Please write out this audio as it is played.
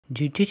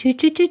Thank you. This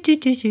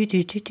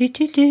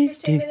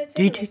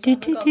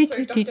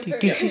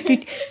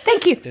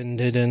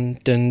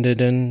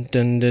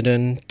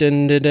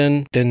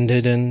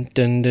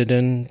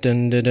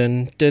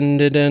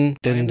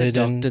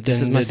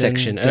is my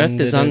section. Earth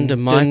is under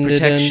my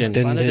protection.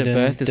 Planet of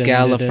birth is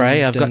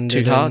Gallifrey. I've got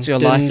 2 hearts, your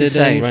life is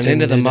saved. Run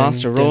into the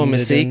master, Raw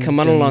Missy.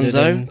 Come on,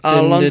 Alonzo.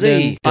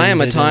 Alonzi. I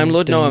am a Time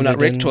Lord. No, I'm not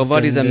Rick. 12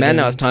 bodies a man.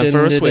 Now it's time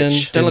for a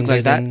switch. Don't look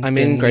like that. I'm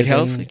in great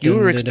health. You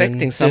were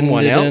expecting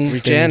someone else.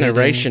 Regeneration.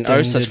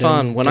 Oh, such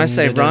fun. When I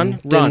say run,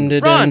 run,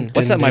 run.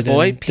 What's up, my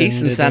boy?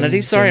 Peace and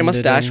sanity. Sorry,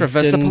 mustache.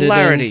 Reverse the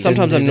polarity.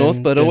 Sometimes I'm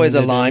north, but always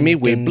a limey.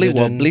 Wibbly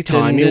wobbly,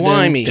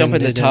 timey-wimey. Jump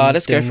in the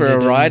TARDIS, go for a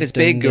ride. It's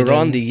bigger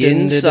on the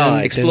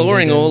inside.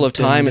 Exploring all of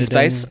time and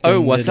space.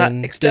 Oh, what's that?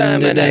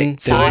 Exterminate.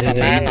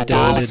 Cyberman, a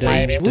Daleks,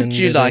 baby. Would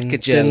you like a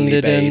jelly,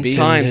 baby?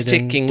 Time's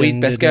ticking,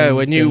 we'd best go.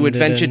 A new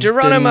adventure,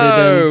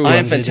 Geronimo. I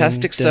am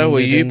fantastic, so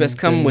are you. Best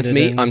come with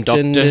me. I'm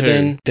Doctor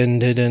Who.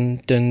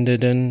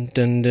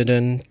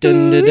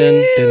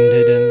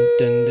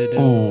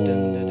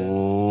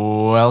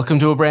 Welcome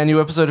to a brand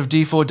new episode of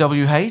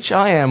D4WH.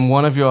 I am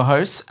one of your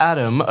hosts,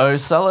 Adam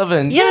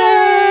O'Sullivan.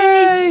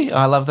 Yay!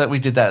 I love that we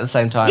did that at the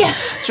same time. Yeah.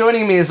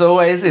 Joining me as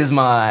always is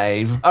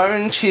my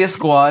own cheer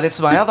squad. It's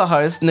my other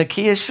host,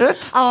 Nicchia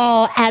Shut.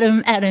 Oh,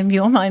 Adam,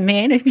 you're my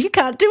man. If you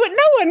can't do it,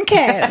 no one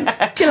can.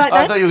 Do you like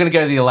that? I thought you were going to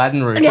go the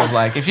Aladdin route of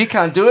like, if you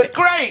can't do it,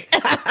 great.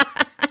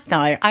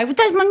 No,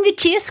 that's my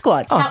cheer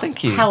squad. Oh,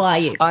 thank you. How are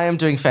you? I am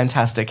doing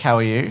fantastic. How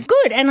are you?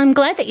 Good, and I'm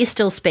glad that you're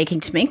still speaking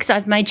to me because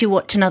I've made you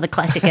watch another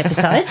classic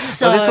episode.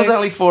 So well, this was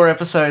only 4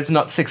 episodes,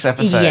 not 6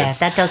 episodes. Yeah,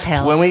 that does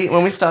help.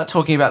 When we start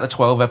talking about the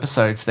 12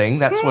 episodes thing,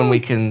 that's when we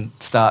can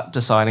start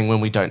deciding when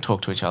we don't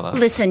talk to each other.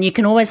 Listen, you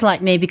can always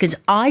like me because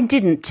I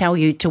didn't tell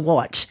you to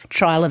watch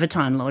Trial of a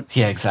Time Lord.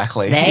 Yeah,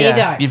 exactly. There you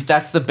go.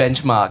 That's the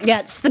benchmark. Yeah,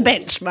 it's the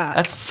benchmark.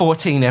 That's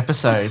 14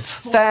 episodes.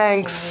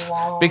 Thanks.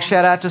 Big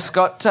shout out to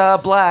Scott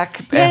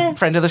Black,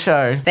 friend of the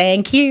show.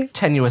 Thank you.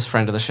 Tenuous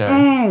friend of the show.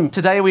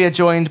 Today we are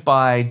joined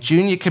by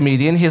junior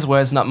comedian, his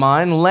words not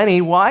mine,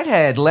 Lenny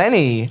Whitehead.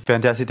 Lenny.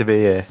 Fantastic to be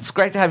here. It's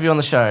great to have you on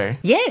the show.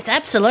 Yes,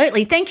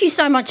 absolutely. Thank you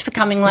so much for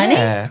coming, Lenny.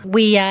 Yeah.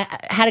 We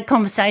had a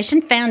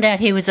conversation, found out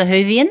he was a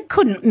Whovian,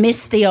 couldn't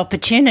miss the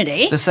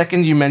opportunity. The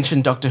second you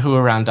mention Doctor Who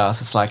around us,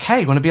 it's like,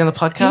 hey, you want to be on the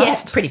podcast?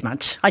 Yeah, pretty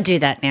much. I do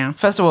that now.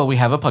 First of all, we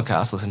have a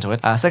podcast, listen to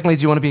it. Secondly,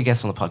 do you want to be a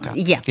guest on the podcast?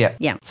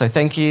 Yeah. So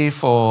thank you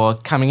for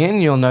coming in.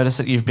 You'll notice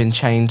that you've been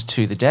chained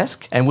to the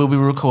desk and we'll be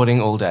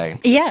recording all day.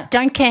 Yeah,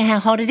 don't care how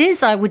hot it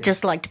is. I would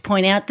just like to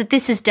point out that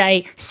this is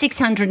day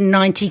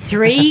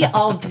 693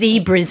 of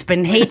the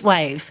Brisbane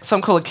heatwave.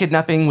 Some call it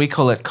kidnapping, we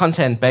call it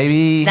content,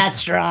 baby.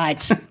 That's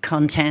right,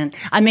 content.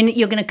 I mean,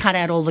 you're going to cut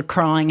out all the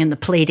crying and the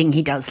pleading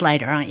he does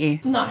later, aren't you?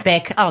 No.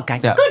 Beck? Okay,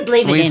 Yeah. good,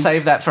 leave it We in.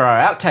 save that for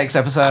our outtakes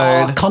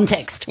episode. Oh,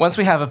 context. Once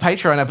we have a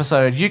Patreon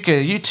episode, you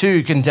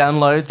too can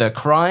download the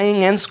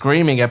crying and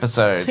screaming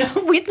episodes.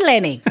 With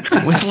Lenny.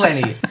 With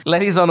Lenny.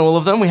 Lenny's on all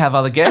of them. We have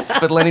other guests,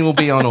 but Lenny will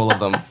be on all of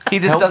them. He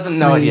just doesn't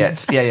know it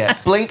yet. Yeah.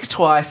 Blink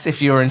twice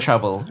if you're in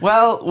trouble.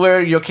 Well,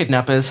 we're your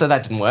kidnappers, so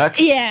that didn't work.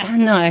 Yeah,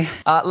 no.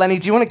 Lenny,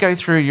 do you want to go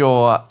through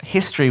your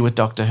history with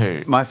Doctor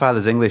Who? My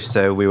father's English,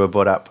 so we were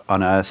brought up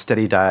on a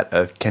steady diet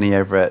of Kenny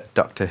Everett,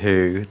 Doctor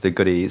Who, the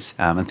goodies,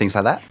 and things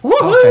like that. Woo-hoo!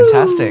 Oh,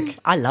 fantastic.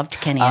 I loved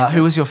Kenny Everett.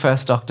 Who was your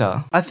first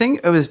Doctor? I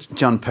think it was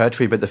John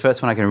Pertwee, but the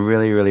first one I can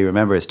really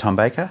remember is Tom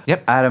Baker.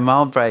 Yep. I had a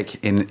mild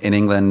break in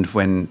England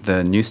when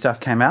the new stuff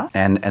came out,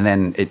 and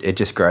then it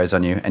just grows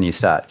on you, and you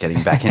start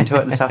getting back into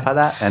it and stuff like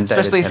that. And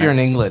Especially if you're in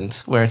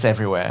England, where it's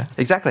everywhere.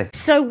 Exactly.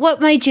 So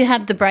what made you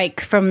have the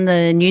break from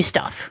the new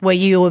stuff? Were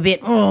you a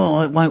bit,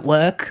 it won't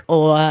work,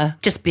 or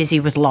just busy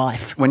with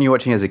life? When you're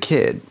watching as a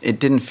kid, it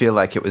didn't feel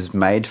like it was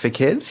made for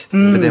kids.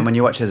 But then when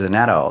you watch as an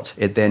adult,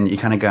 then you're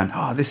kind of going,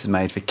 oh, this is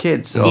made for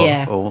kids.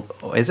 Or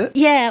is it?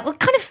 Yeah, well,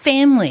 kind of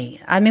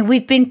family. I mean,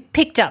 we've been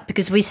picked up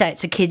because we say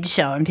it's a kids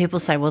show and people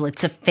say, well,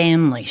 it's a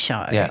family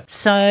show. Yeah.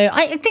 So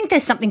I think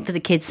there's something for the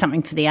kids,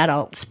 something for the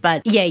adults.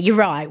 But yeah, you're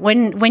right.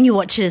 When you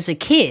watch it as a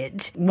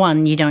kid,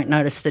 one, you don't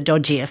notice the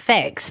dodgy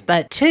effects,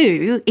 but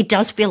two, it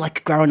does feel like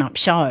a grown-up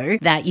show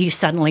that you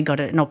suddenly got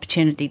an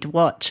opportunity to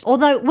watch.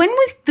 Although, when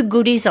was the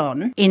goodies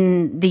on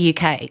in the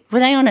UK? Were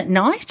they on at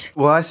night?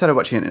 Well, I started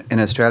watching it in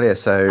Australia,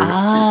 so you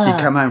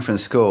come home from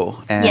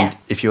school, and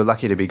if you were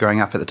lucky to be growing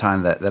up at the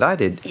time that I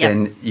did,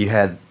 then you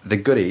had the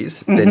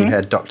goodies, then you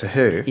had Doctor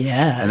Who.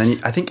 Yes. And then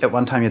I think at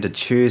one time you had to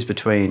choose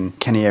between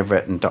Kenny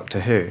Everett and Doctor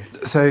Who.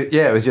 So,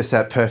 yeah, it was just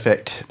that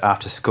perfect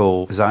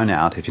after-school zone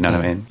out, if you know what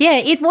I mean. Yeah,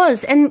 it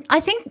was. And I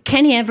think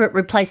Kenny Everett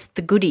replaced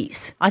the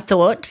goodies, I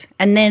thought.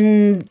 And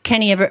then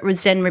Kenny Everett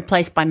was then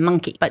replaced by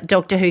Monkey. But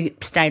Doctor Who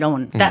stayed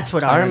on. That's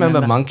what I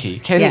remember. Monkey.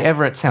 Kenny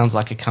Everett sounds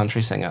like a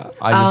country singer.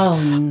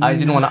 I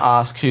didn't want to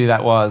ask who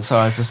that was, so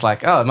I was just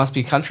like, it must be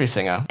a country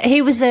singer.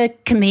 He was a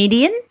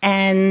comedian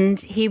and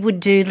he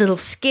would do little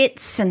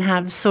skits and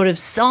have sort of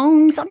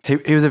songs.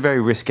 He was a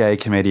very risque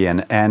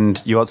comedian,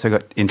 and you also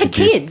got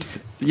introduced... For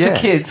kids. Yeah. For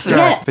kids, Yeah.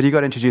 right? But you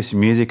got introduced to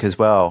music as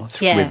well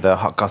with the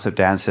Hot Gossip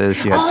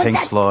Dancers. You had Pink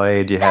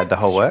Floyd. You had the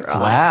whole works.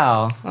 right.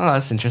 Wow. Oh,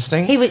 that's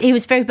interesting. He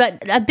was very,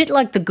 but a bit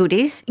like the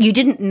Goodies. You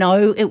didn't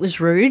know it was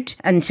rude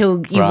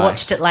until you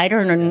watched it later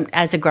and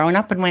as a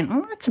grown-up and went,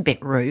 oh, that's a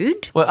bit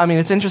rude. Well, I mean,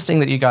 it's interesting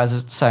that you guys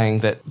are saying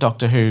that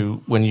Doctor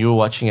Who, when you were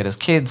watching it as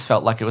kids,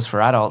 felt like it was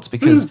for adults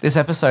because this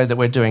episode that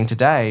we're doing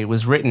today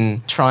was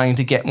written trying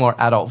to get more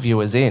adult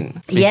viewers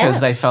in because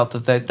they felt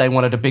that they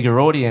wanted a bigger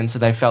audience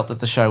and they felt that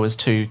the show was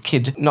too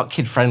not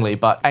kid-friendly,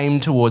 but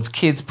aimed towards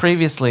kids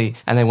previously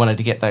and they wanted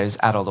to get those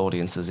adult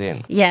audiences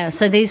in. Yeah,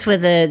 so these were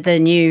the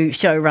new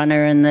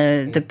showrunner and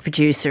the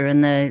producer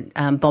and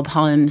the Bob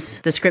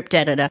Holmes, the script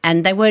editor,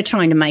 and they were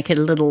trying to make it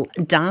a little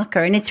darker.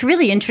 And it's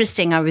really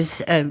interesting. I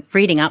was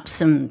reading up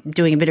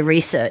doing a bit of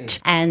research,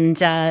 and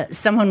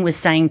someone was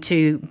saying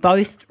to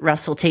both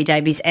Russell T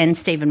Davies and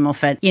Stephen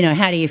Moffat, you know,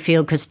 how do you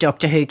feel because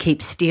Doctor Who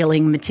keeps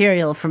stealing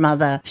material from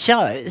other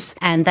shows?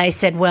 And they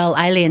said, well,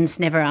 Aliens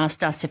never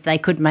asked us if they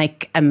could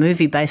make a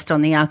movie based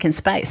on the Ark in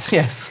Space.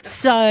 Yes.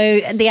 So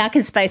the Ark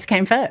in Space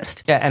came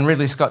first. Yeah, and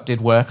Ridley Scott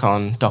did work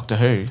on Doctor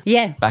Who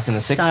back in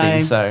the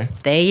 60s, so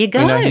there you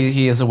go. We know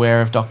he is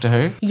aware of Doctor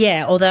Who.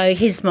 Yeah, although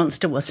his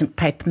monster wasn't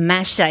paper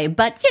mache,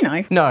 but you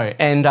know. No,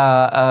 and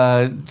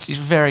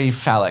very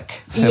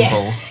phallic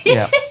symbol.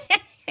 Yeah.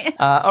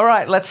 All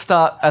right, let's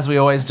start, as we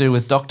always do,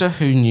 with Doctor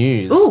Who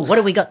news. Ooh, what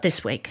do we got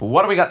this week?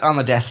 What do we got on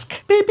the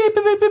desk? Beep, beep,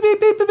 beep, beep, beep,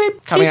 beep, beep,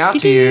 beep. Coming out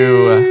to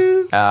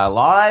you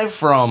live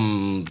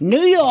from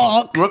New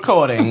York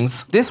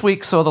recordings. This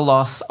week saw the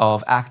loss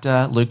of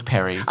actor Luke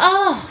Perry.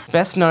 Oh,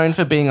 Best known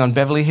for being on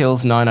Beverly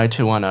Hills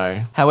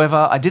 90210.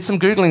 However, I did some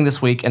Googling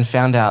this week and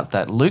found out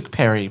that Luke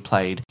Perry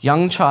played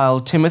young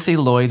child Timothy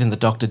Lloyd in The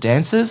Doctor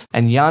Dances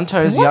and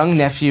Yanto's young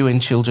nephew in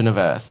Children of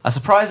Earth. A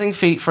surprising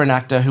feat for an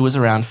actor who was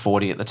around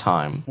 40 at the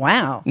time.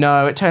 wow.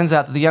 No, it turns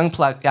out that the young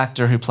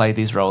actor who played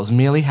these roles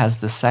merely has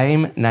the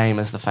same name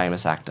as the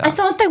famous actor. I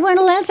thought they weren't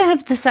allowed to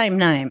have the same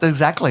name.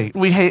 Exactly.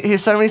 We hear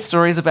so many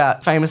stories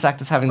about famous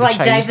actors having to Like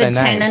change David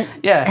their name.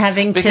 Tennant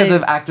having because to-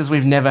 of actors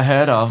we've never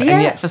heard of. Yeah.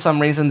 And yet, for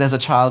some reason, there's a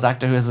child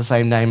actor who has the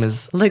same name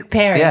as... Luke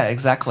Perry. Yeah,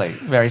 exactly.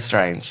 Very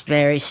strange.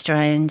 Very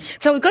strange.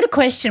 So we've got a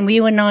question. Were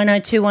you a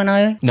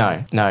 90210?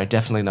 No,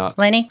 definitely not.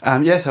 Lenny?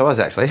 Yes, I was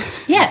actually.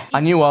 Yeah. I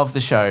knew of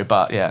the show,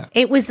 but yeah.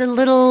 I was a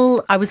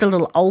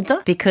little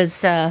older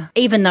because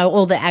even though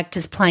all the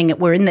actors playing it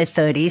were in their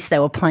 30s, they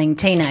were playing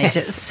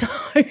teenagers. So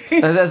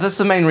That's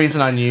the main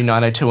reason I knew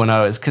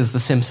 90210 is because The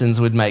Simpsons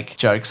would make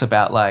jokes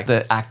about like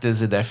the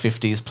actors in their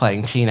 50s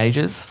playing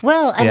teenagers.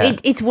 well, Yeah.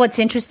 it's what's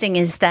interesting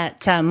is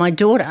that my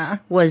daughter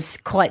was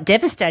quite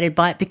devastated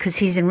by it because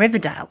he's in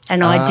Riverdale,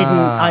 and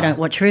I don't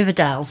watch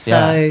Riverdale, so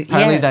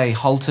Apparently they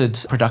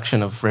halted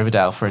production of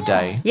Riverdale for a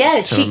day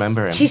to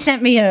remember him. She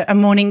sent me a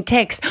morning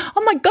text.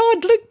 Oh my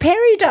God, Luke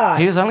Perry died.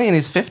 He was only in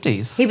his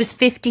 50s. He was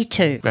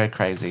 52. Very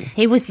crazy.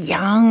 He was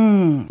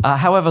young.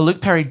 However,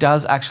 Luke Perry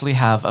does actually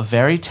have a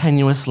very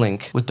tenuous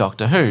link with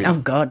Doctor Who. Oh,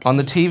 God. On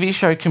the TV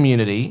show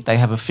Community, they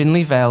have a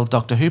thinly veiled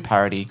Doctor Who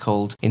parody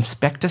called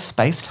Inspector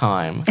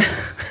Spacetime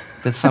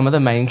that some of the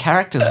main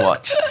characters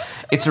watch.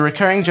 It's a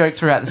recurring joke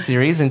throughout the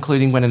series,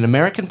 including when an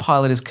American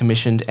pilot is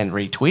commissioned and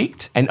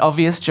retweaked, an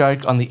obvious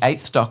joke on the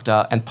 8th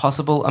Doctor, and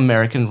possible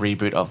American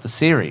reboot of the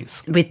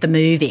series. With the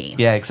movie.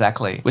 Yeah,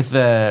 exactly. With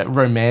the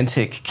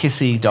romantic,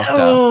 kissy Doctor.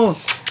 Oh,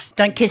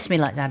 don't kiss me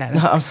like that, Owen.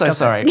 I'm so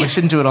sorry. We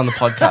shouldn't do it on the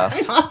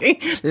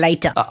podcast.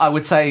 Later. I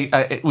would say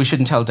we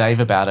shouldn't tell Dave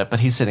about it, but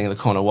he's sitting in the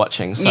corner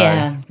watching. So.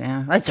 Yeah,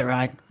 that's all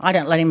right. I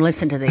don't let him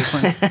listen to these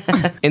ones.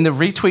 In the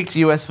retweaked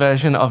US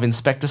version of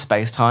Inspector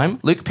Spacetime,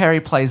 Luke Perry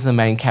plays the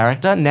main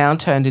character, now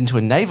turned into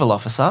a naval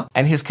officer,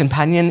 and his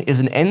companion is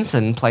an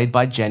ensign played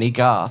by Jenny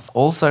Garth,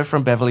 also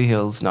from Beverly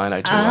Hills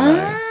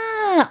 90210.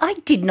 I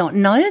did not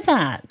know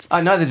that.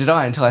 Neither did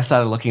I until I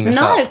started looking this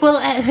up. No,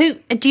 well, who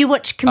do you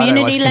watch Community, I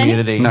don't watch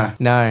Lenny? Community.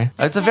 No.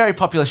 It's a very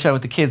popular show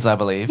with the kids, I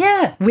believe.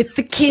 Yeah, with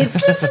the kids.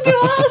 Listen to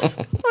us.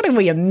 What are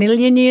we, a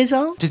million years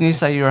old? Didn't you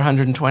say you were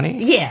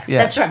 120? Yeah,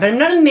 that's right, but I'm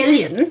not a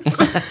million.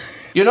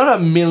 You're not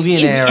a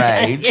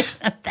millionaire age.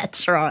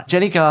 That's right.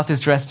 Jenny Garth is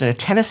dressed in a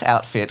tennis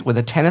outfit with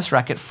a tennis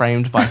racket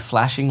framed by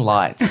flashing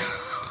lights.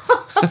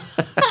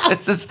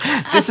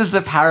 This is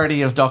the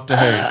parody of Doctor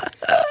Who.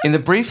 In the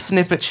brief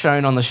snippet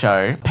shown on the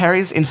show,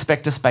 Perry's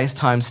Inspector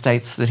Spacetime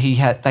states that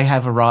they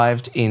have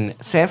arrived in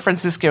San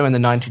Francisco in the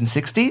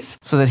 1960s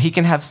so that he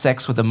can have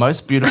sex with the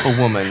most beautiful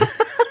woman,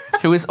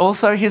 who is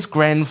also his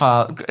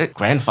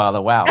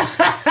grandfather, wow.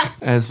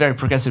 It's a very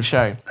progressive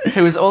show.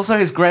 Who is also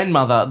his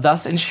grandmother,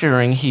 thus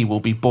ensuring he will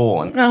be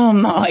born. Oh,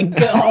 my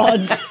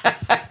God.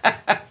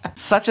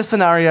 Such a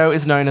scenario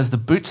is known as the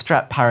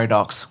bootstrap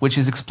paradox, which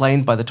is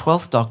explained by the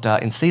 12th Doctor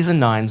in Season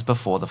 9's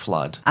Before the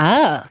Flood.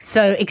 Ah,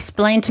 so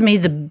explain to me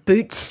the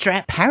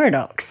bootstrap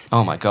paradox.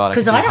 Oh my God.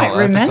 Because I don't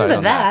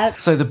remember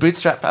that. So the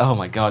bootstrap... Oh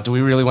my God, do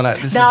we really want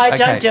to...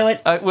 Don't do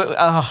it.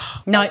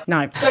 No.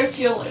 Don't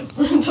feel it.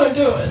 Don't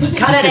do it.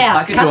 Cut it out.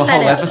 I could do a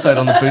whole episode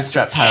on the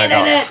bootstrap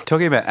paradox.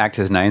 Talking about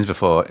actors' names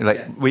before,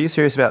 were you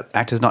serious about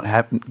actors not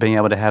being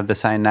able to have the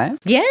same name?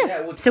 Yeah.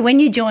 So when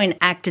you join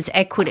Actors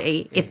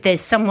Equity, if there's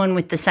someone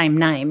with the same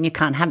name, you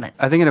can't have it.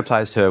 I think it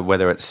applies to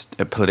whether it's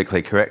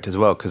politically correct as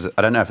well, because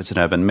I don't know if it's an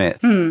urban myth,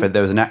 but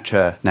there was an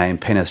actor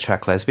named Penis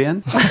Track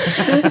Lesbian.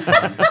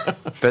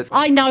 But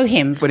I know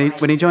him.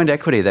 when he joined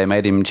Equity, they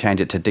made him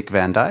change it to Dick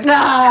Van Dyke.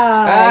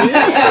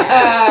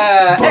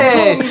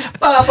 Hey,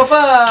 ba, ba,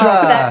 ba.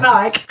 Drop that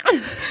mic.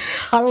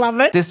 I love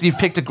it. You've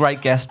picked a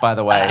great guest, by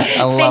the way.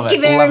 I love Thank it.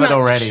 you very Love much. it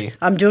already.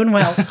 I'm doing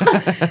well.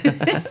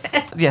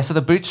 Yeah, so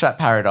the bootstrap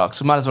paradox,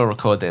 we might as well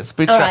record this.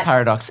 Bootstrap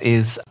paradox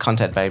is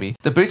content, baby.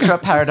 The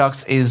bootstrap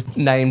paradox is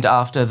named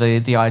after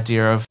the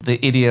idea of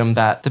the idiom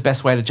that the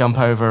best way to jump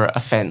over a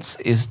fence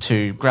is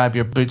to grab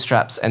your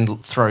bootstraps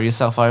and throw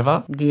yourself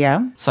over.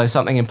 Yeah. So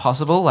something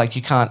impossible, like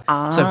you can't.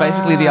 So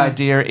basically the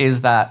idea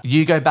is that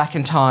you go back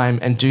in time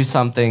and do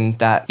something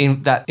that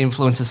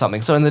influences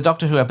something. So in the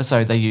Doctor Who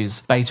episode, they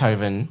use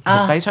Beethoven. Is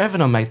it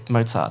Beethoven or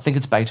Mozart? I think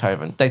it's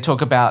Beethoven. They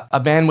talk about a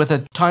man with a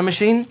time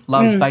machine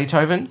loves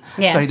Beethoven.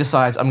 Yeah. So he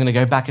decides, I'm going to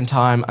go back in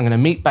time. I'm going to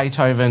meet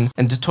Beethoven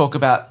and to talk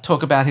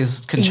about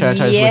his concertos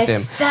with him.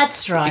 Yes,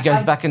 that's right. He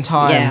goes back in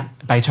time. Yeah.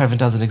 Beethoven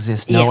doesn't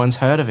exist. No one's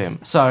heard of him.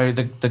 So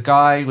the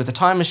guy with the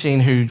time machine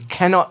who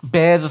cannot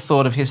bear the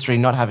thought of history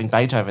not having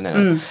Beethoven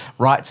in it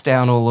writes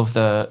down all of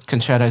the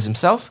concertos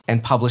himself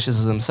and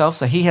publishes them himself.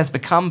 So he has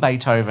become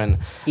Beethoven.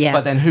 Yeah.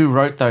 But then who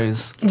wrote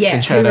those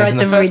concertos who wrote in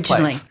the them first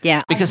originally? place?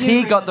 Yeah. Because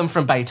he got them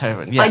from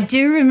Beethoven. Yeah. I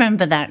do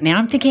remember that now.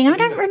 I'm thinking, I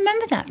don't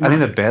remember that. I think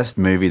the best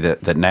movie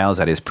that nails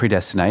that is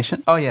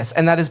Predestination. Oh yes,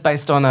 and that is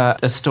based on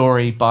a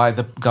story by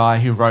the guy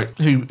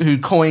who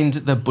coined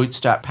the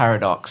bootstrap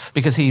paradox,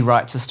 because he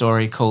writes a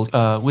story called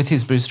With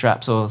His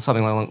Bootstraps or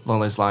something along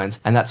those lines,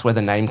 and that's where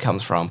the name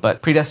comes from.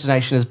 But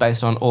Predestination is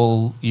based on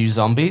All You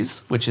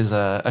Zombies, which is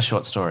a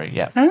short story.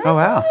 Yeah. Oh,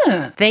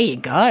 wow. There you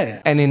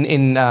go. And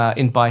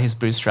in By His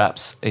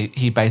Bootstraps,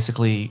 he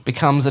basically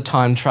becomes a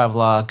time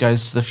traveler,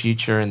 goes to the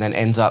future, and then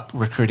ends up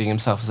recruiting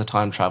himself as a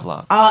time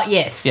traveler. Oh,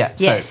 yes. Yeah.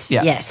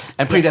 Yes.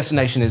 And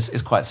Predestination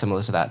is quite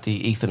similar to that, the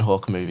Ethan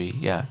Hawke movie.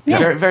 Yeah.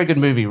 Very, very good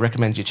movie.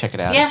 Recommend you check it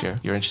out if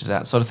you're interested in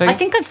that sort of thing. I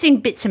think I've seen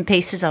bits and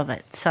pieces of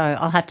it, so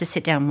I'll have to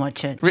sit down and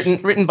watch it.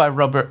 Written by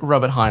Robert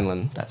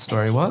Heinlein, that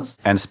story was.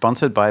 And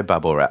sponsored by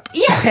Bubble Wrap.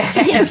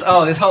 Yes.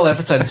 Oh, this whole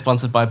episode is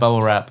sponsored by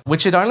Bubble Wrap,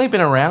 which had only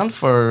been around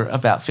for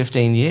about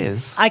 15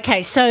 years.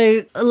 Okay,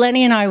 so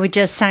Lenny and I were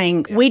just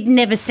saying we'd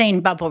never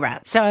seen bubble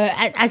wrap. So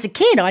as a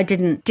kid, I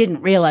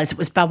didn't realise it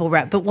was bubble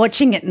wrap, but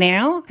watching it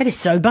now, it is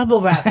so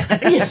bubble wrap.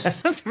 It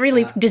was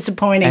really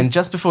disappointing. And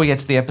just before we get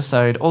to the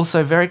episode,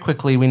 also very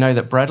quickly, we know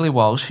that Bradley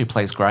Walsh, who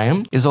plays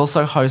Graham, is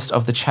also host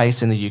of The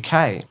Chase in the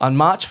UK. On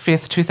March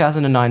 5th,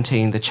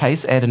 2019, The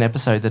Chase aired an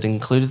episode that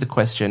included the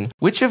question,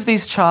 which of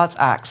these charts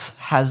acts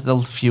has the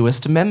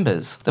fewest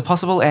members? The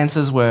possible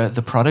answers were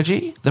The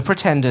Prodigy, The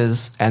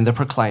Pretenders, and The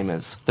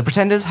Proclaimers. The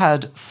Pretenders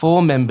had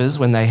 4 members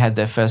when they had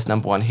their first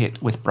 #1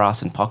 hit with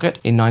Brass in Pocket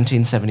in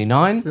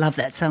 1979. Love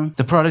that song.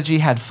 The Prodigy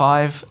had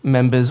 5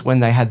 members when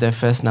they had their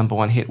first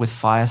 #1 hit with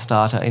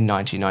Firestarter in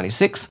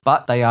 1996,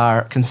 but they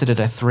are considered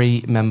a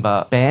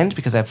 3-member band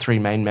because they have 3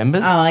 main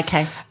members. Oh,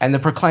 okay. And the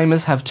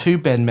Proclaimers have 2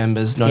 band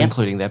members, not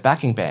including their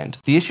backing band.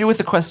 The issue with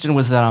the question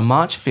was that on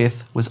March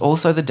 5th was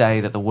also the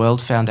day that the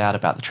world found out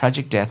about the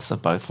tragic deaths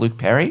of both Luke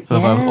Perry, who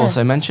I've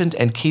also mentioned,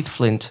 and Keith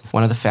Flint,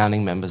 one of the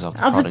founding members of the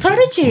Prodigy. Of the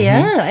Prodigy,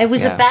 yeah. It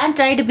was a bad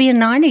day to be a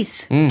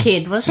 90s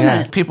kid, wasn't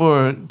it? People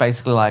were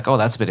basically like, oh,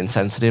 that's a bit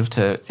insensitive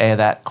to air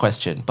that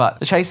question. But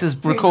The Chase is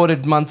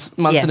recorded months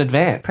in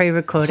advance.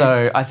 Pre-recorded.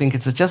 So I think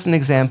it's just an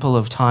example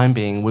of time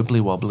being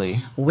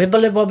wibbly-wobbly.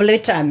 Wibbly-wobbly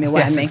timey-wimey.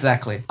 Yes,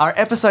 exactly. Our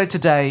episode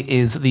today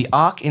is The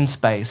Ark In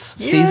Space,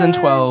 Season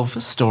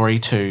 12, Story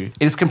 2.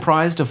 It is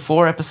comprised of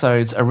 4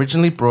 episodes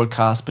originally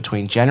broadcast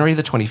between January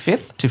the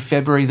 25th to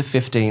February the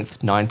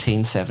 15th,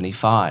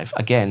 1975.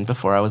 Again,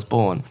 before I was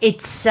born.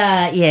 It's,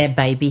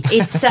 baby.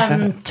 It's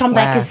Tom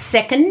Baker's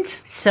second,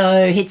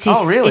 so it's his,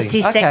 it's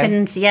his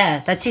second,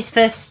 that's his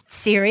first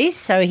series.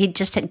 So he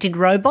just did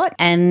Robot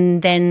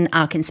and then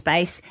Ark In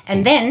Space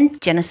and then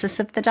Genesis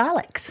of the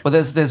Daleks. Well,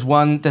 there's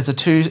a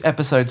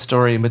 2-episode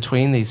story in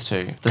between these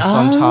two. The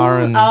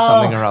Sontaran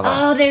something or other.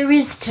 Oh, there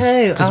is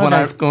 2.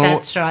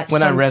 That's right.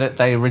 When I read it,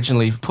 they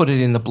originally put it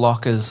in the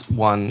block as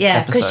one episode.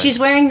 Yeah, because she's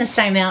wearing the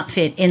same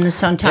outfit in the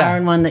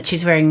Sontaran one that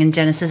she's wearing in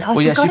Genesis. Oh,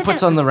 she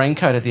puts on the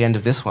raincoat at the end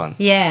of this one.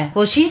 Yeah.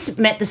 Well, she's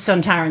met the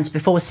Sontarans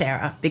before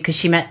Sarah because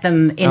she met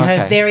them in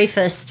her very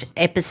first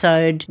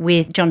episode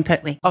with John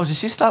Pertwee. Oh, did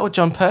she start with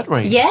John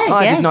Pertwee? Yeah,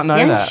 I did not know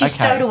that. She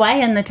stowed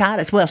away in the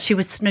TARDIS. Well, she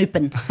was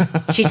snooping.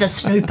 She's a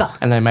snooper.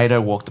 And they made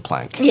her walk the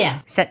plank. Yeah.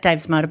 Is that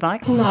Dave's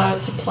motorbike? No,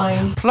 it's a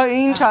plane.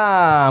 Plane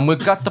time. We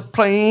got the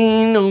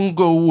plane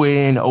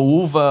going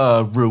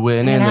over,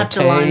 ruining the We're going to have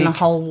to line the take.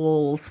 whole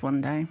walls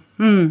one day.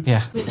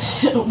 Yeah.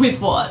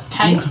 With what?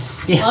 Paint?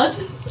 Blood?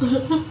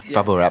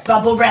 Bubble Wrap.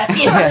 Bubble wrap.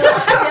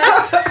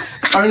 Yeah.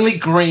 Only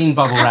green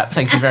bubble wrap,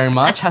 thank you very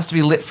much. Has to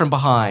be lit from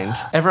behind.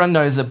 Everyone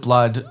knows that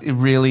blood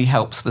really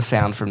helps the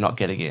sound from not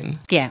getting in.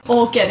 Yeah.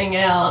 Or getting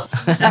out.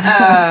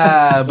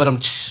 But All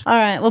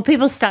right. Well,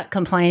 people start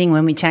complaining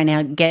when we chain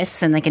out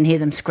guests and they can hear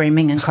them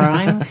screaming and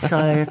crying. So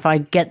if I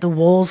get the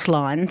walls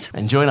lined.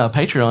 and join our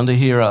Patreon to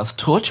hear us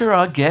torture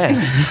our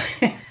guests.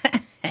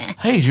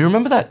 Hey, do you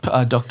remember that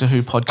Doctor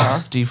Who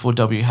podcast,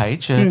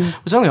 D4WH?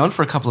 It was only on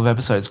for a couple of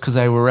episodes because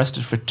they were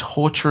arrested for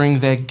torturing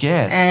their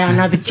guests. I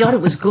know, but John,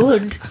 it was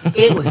good.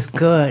 It was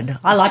good.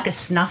 I like a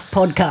snuff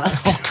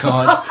podcast. Oh,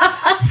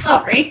 God.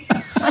 Sorry.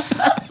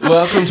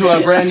 Welcome to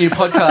our brand new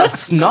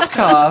podcast,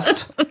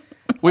 Snuffcast.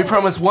 We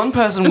promise one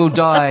person will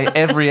die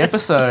every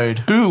episode.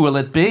 Who will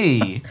it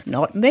be?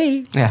 Not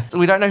me. Yeah, so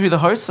we don't know who the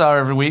hosts are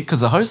every week because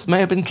the hosts may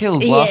have been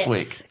killed last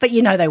week. But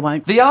you know they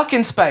won't. The Ark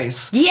In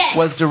Space Yes!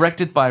 was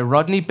directed by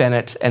Rodney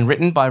Bennett and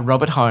written by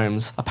Robert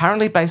Holmes,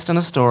 apparently based on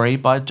a story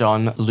by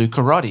John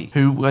Lucarotti,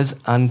 who was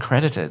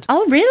uncredited.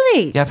 Oh,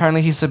 really? Yeah,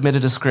 apparently he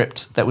submitted a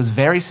script that was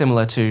very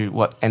similar to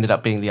what ended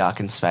up being The Ark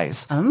In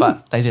Space,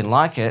 but they didn't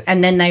like it.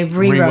 And then they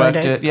rewrote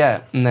Reworked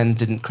it, and then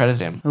didn't credit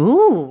him.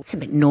 Ooh, it's a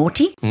bit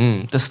naughty.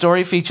 The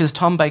story features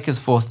Tom Baker's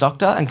fourth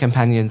Doctor and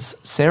companions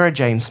Sarah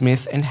Jane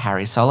Smith and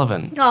Harry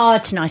Sullivan. Oh,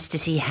 it's nice to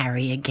see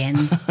Harry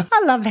again.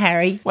 I love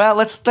Harry. Well,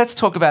 let's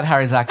talk about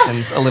Harry's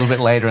actions a little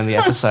bit later in the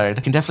episode.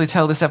 I can definitely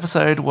tell this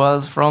episode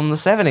was from the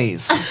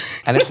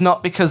 70s. And it's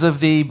not because of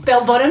the...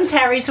 Bell bottoms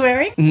Harry's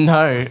wearing?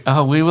 No,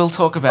 we will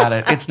talk about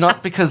it. It's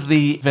not because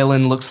the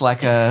villain looks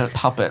like a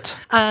puppet.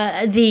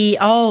 The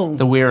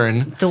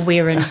Wirren. The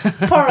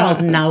Wirren. Poor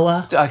old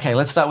Noah. Okay,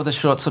 let's start with a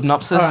short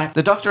synopsis. All right.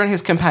 The Doctor and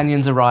his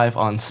companions arrive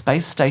on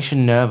Space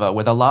Station Nerva,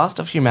 where the last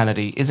of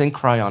humanity is in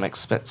cryonic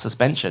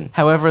suspension.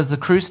 However, as the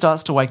crew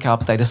starts to wake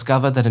up, they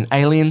discover that an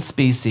alien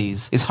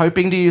species is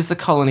hoping to use the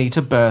colony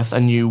to birth a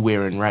new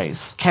Wirren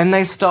race. Can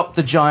they stop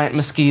the giant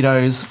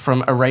mosquitoes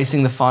from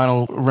erasing the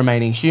final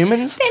remaining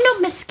humans? They're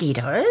not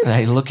mosquitoes.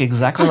 They look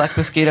exactly like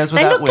mosquitoes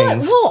They without look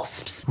wings. like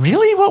wasps.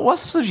 Really? What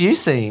wasps have you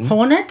seen?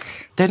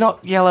 Hornets? They're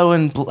not yellow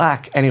and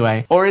black.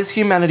 Anyway, or is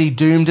humanity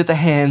doomed at the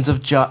hands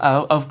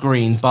of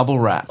green bubble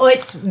wrap? Oh,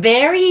 it's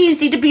very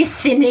easy to be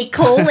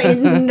cynical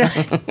in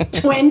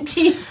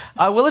 20.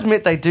 I will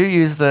admit they do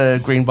use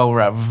the green bubble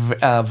wrap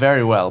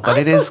very well, but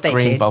I it is thought they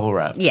green did. bubble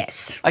wrap.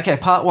 Yes. Okay,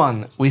 part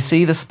one. We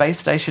see the Space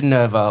Station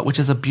Nerva, which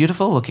is a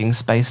beautiful looking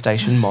space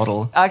station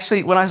model.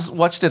 Actually, when I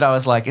watched it, I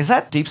was like, is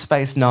that Deep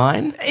Space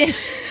Nine?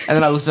 And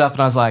then I looked it up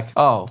and I was like,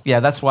 oh, yeah,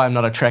 that's why I'm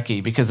not a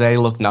Trekkie, because they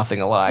look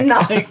nothing alike.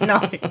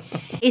 No.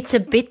 It's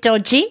a bit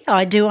dodgy,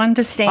 I do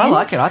understand. I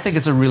like it. I think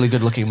it's a really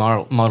good looking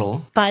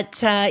model.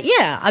 But,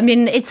 yeah, I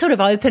mean, it sort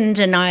of opened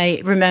and I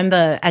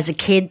remember as a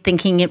kid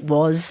thinking it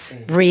was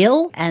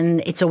real, and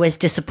it's always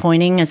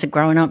disappointing as a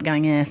grown-up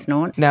going, yeah, it's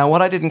not. Now,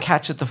 what I didn't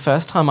catch it the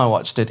first time I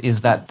watched it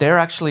is that they're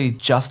actually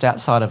just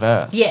outside of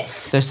Earth.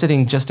 Yes. They're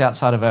sitting just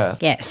outside of Earth.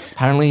 Yes.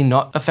 Apparently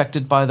not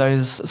affected by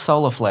those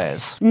solar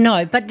flares.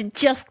 No, but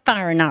just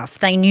far enough.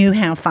 They knew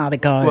how far to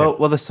go.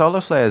 Well, the solar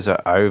flares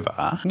are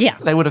over. Yeah.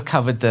 They would have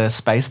covered the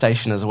space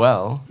station as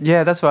well.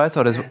 Yeah, that's what I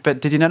thought.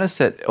 But did you notice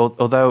that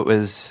although it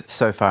was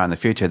so far in the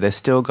future, they've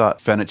still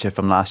got furniture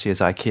from last year's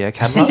IKEA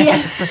catalogue?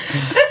 Yes.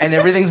 And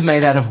everything's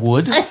made out of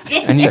wood.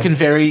 And you can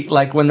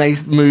when they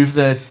move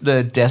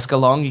the desk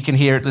along, you can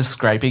hear it just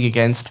scraping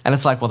against. And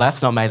it's like, well,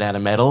 that's not made out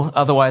of metal.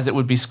 Otherwise, it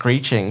would be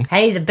screeching.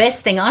 Hey, the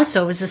best thing I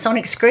saw was the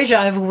sonic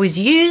screwdriver was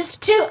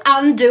used to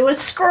undo a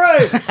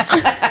screw.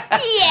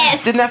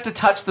 Yes. Didn't have to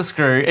touch the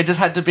screw. It just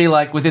had to be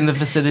like within the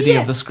vicinity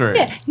of the screw.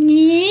 Yeah.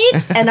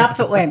 And up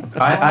it went.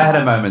 I had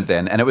a moment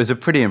then, and it was a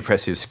pretty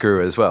impressive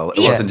screw as well.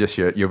 It wasn't just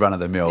your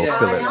run-of-the-mill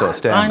Phillips or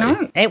Stanley. I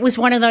know. It was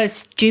one of those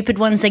stupid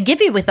ones they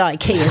give you with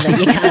IKEA that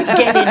you can't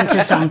get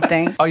into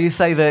something. Oh, you're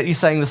saying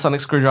the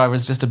sonic screwdriver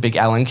is just a big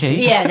Allen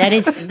key? Yeah,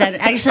 that.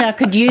 Actually, I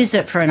could use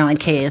it for an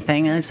IKEA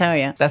thing, I tell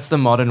you. That's the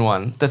modern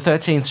one. The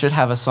 13th should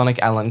have a sonic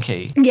Allen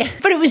key. Yeah,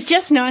 but it was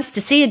just nice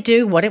to see it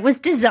do what it was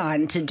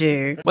designed to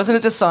do. Wasn't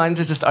it designed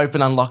to just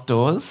open unlocked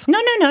doors? No,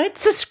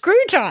 it's a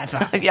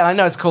screwdriver. Yeah, I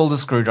know it's called a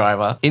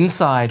screwdriver.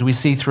 Inside, we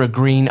see through a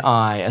green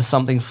eye as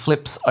something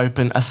flips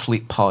open a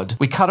sleep pod.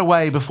 We cut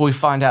away before we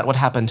find out what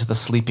happened to the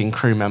sleeping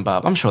crew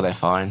member. I'm sure they're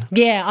fine.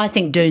 Yeah, I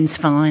think Dune's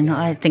fine.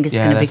 I think it's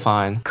going to be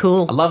fine.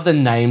 Cool. I love the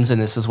names in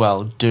this as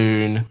well.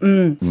 Dune,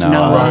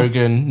 Noah.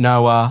 Rogan,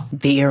 Noah,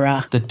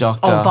 Vera. the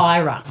Doctor. Oh,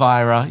 Vira.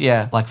 Vira,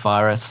 yeah, like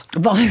virus.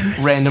 Virus.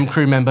 Random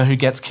crew member who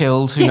gets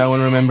killed, who no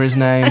one remember his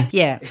name.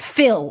 Yeah,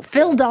 Phil.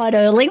 Phil died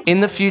early.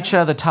 In the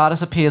future, the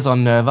TARDIS appears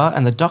on Nerva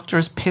and the Doctor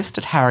is pissed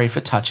at Harry for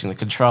touching the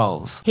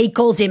controls. He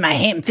calls him a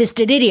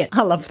ham-fisted idiot.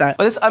 I love that.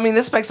 Well,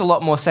 this makes a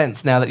lot more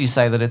sense now that you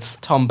say that it's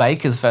Tom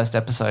Baker's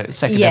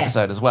second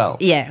episode as well.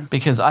 Yeah.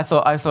 Because I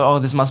thought, oh,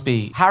 this must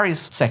be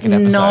Harry's second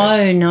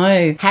episode.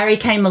 No. Harry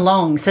came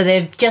along, so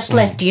they've just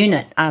left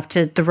unit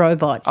after the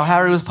robot. Oh,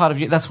 Harry was part of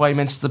you. That's why he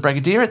mentions the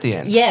Brigadier at the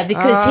end. Yeah,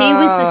 because he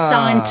was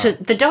assigned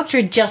to... The Doctor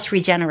had just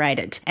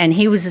regenerated, and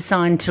he was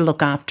assigned to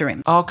look after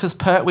him. Oh, because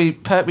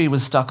Pertwee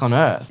was stuck on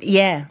Earth.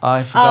 Yeah.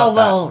 I forgot Oh,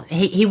 well,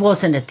 he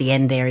wasn't at the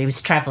end there. He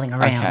was travelling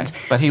around. Okay,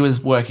 but he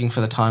was working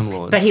for the Time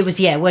Lords. But he was,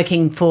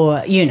 working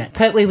for UNIT.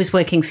 Pertwee was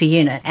working for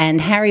UNIT, and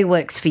Harry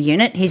works for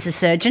UNIT. He's a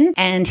surgeon,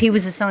 and he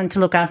was assigned to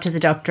look after the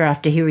Doctor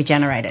after he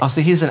regenerated. Oh,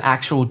 so he's an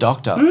actual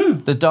doctor.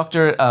 The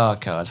Doctor... Oh,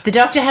 God. The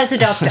Doctor has a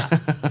doctor.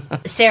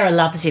 Sarah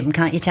loves him,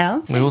 can't you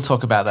tell? We will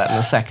talk about that in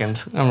a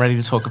second. I'm ready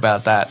to talk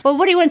about that. Well,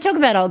 what do you want to talk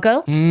about, old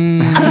girl?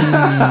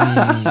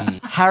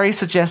 Harry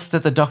suggests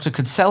that the Doctor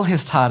could sell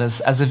his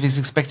TARDIS as if he's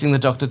expecting the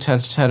Doctor to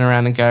turn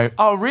around and go,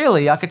 oh,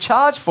 really? I could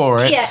charge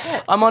for it?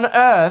 Yeah. I'm on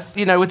Earth,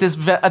 you know, with this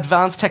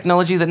advanced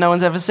technology that no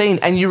one's ever seen,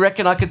 and you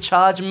reckon I could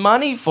charge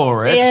money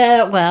for it?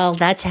 Yeah, well,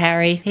 that's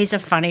Harry. He's a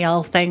funny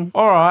old thing.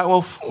 All right,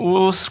 well,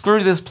 we'll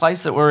screw this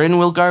place that we're in.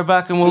 We'll go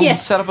back and we'll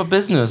set up a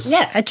business.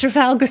 Yeah, at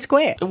Trafalgar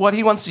Square. What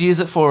he wants to use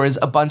it for is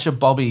a bunch of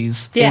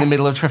bobbies in the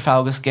middle of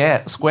Trafalgar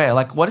Square.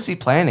 Like, what is he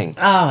planning?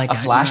 Oh, I don't know.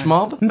 A flash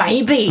mob?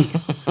 Maybe.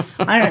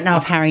 I don't know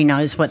if Harry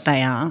knows what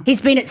they are.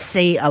 He's been at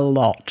sea a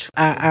lot.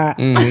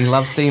 He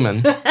loves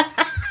semen.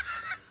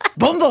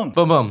 Boom, boom.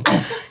 Boom, boom.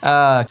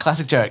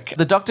 Classic joke.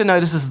 The Doctor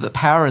notices that the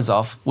power is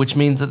off, which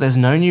means that there's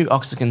no new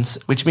oxygen.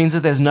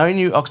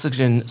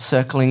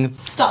 Circling.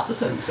 Start the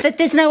sentence. That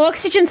there's no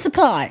oxygen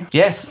supply.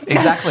 Yes,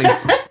 exactly.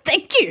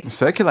 Thank you.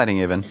 Circulating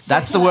even.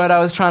 That's the word I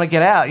was trying to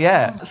get out,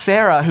 yeah.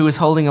 Sarah, who is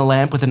holding a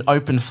lamp with an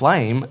open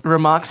flame,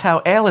 remarks how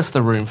airless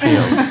the room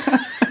feels.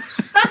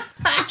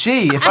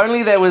 Gee, if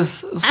only there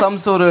was some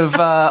sort of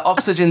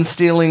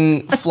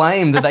oxygen-stealing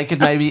flame that they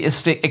could maybe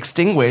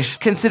extinguish,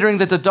 considering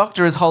that the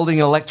Doctor is holding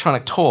an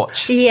electronic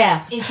torch.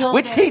 Yeah.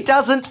 Which he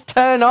doesn't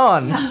turn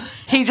on.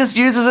 He just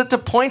uses it to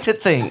point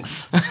at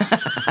things.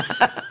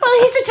 Well,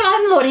 he's a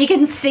Time Lord. He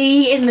can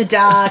see in the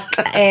dark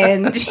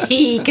and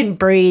he can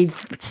breathe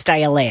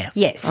stale air.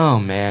 Yes. Oh,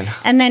 man.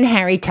 And then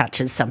Harry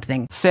touches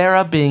something.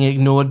 Sarah, being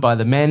ignored by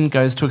the men,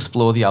 goes to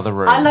explore the other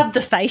room. I love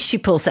the face she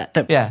pulls at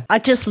them. Yeah. I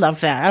just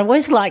love that. I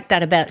always liked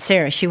that about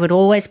Sarah. She would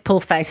always pull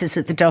faces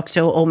at the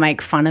Doctor or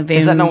make fun of him.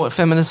 Is that not what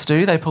feminists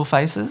do? They pull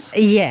faces?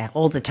 Yeah,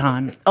 all the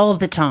time. All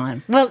the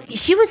time. Well,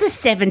 she was a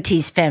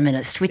 70s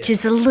feminist, which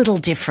is a little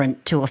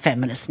different to a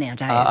feminist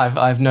nowadays.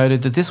 I've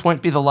noted that this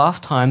won't be the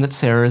last time that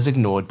Sarah is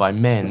ignored by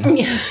men.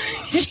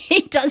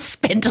 She does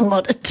spend a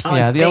lot of time.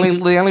 Yeah, the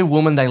only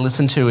woman they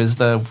listen to is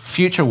the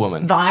future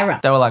woman. Vira.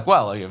 They were like,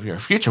 well, if you're a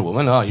future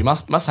woman, you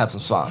must have some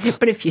smarts.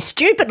 But if you're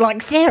stupid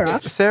like Sarah...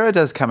 Sarah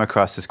does come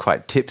across as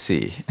quite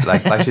tipsy,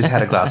 like she's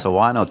had a glass of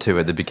wine or two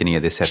at the beginning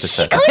of this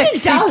episode. She kind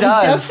of does,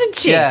 doesn't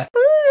she? Yeah.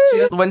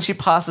 When she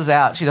passes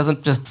out, she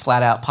doesn't just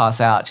flat out pass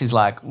out. She's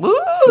like, woo!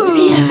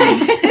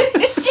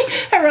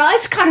 Her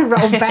eyes kind of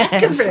roll back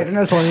a bit, and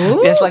I was like,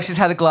 ooh. Yes, like she's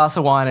had a glass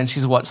of wine and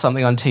she's watched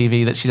something on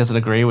TV that she doesn't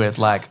agree with.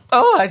 Like,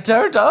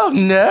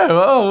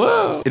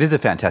 no. It is a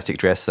fantastic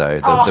dress, though.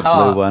 The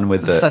blue one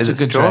with the such is a it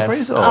good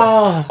strawberries? dress.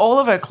 Or? All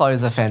of her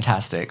clothes are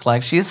fantastic.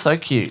 Like, she is so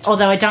cute.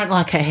 Although I don't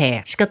like her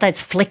hair. She's got those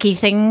flicky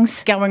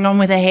things going on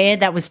with her hair.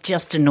 That was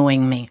just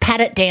annoying me.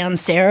 Pat it down,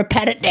 Sarah,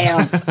 pat it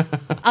down.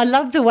 I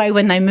love the way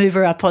when they move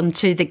her up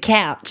onto the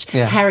couch,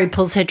 Harry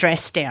pulls her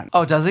dress down.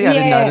 Oh, does he? I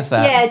didn't notice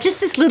that. Yeah,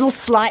 just this little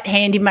slight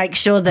hand to make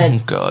sure that...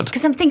 Oh, God.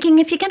 Because I'm thinking,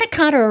 if you're going to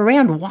cart her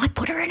around, why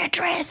put her in a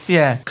dress?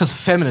 Yeah, because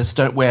feminists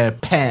don't wear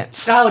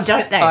pants. Oh,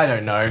 don't they? I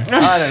don't know.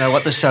 I don't know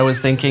what the show was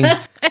thinking.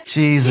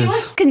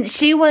 Jesus.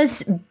 She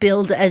was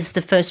billed as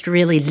the first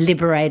really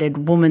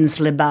liberated woman's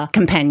liber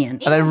companion.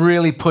 And they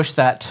really push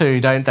that too,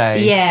 don't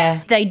they?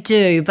 Yeah, they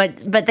do.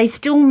 But they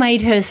still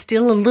made her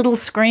still a little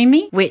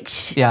screamy,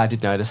 which... Yeah, I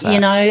did notice that. You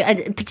know,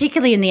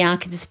 particularly in the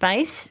Ark in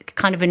Space,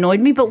 kind of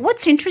annoyed me. But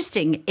what's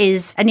interesting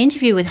is an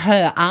interview with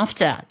her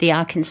after the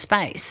Ark in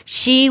Space.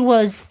 She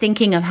was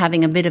thinking of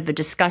having a bit of a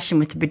discussion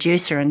with the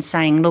producer and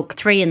saying, look,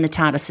 3 in the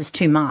TARDIS is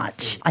too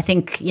much. I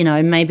think,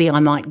 maybe I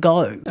might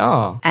go.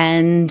 Oh.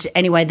 And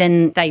anyway,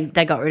 then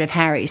they got rid of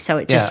Harry, so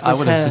it just was I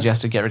would have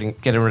suggested getting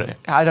rid of...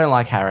 I don't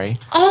like Harry.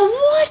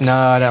 Oh, what? No,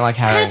 I don't like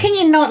Harry. How can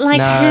you not like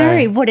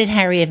Harry? What did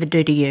Harry ever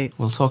do to you?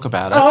 We'll talk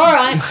about it. Oh, all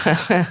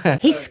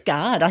right. He's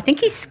scarred. I think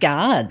he's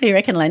scarred. Do you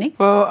reckon, Lenny?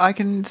 Well, I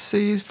can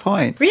see his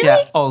point. Really?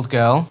 Yeah, old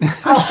girl.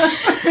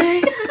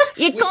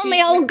 You call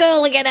me old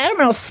girl again, Adam,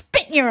 and I'll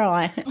spit in your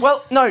eye.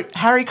 Well, no,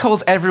 Harry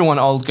calls everyone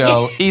old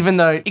girl, even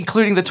though,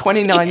 including the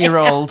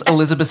 29-year-old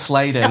Elizabeth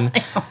Sladen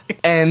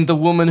and the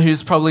woman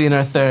who's probably in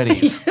her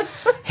 30s.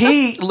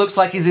 He looks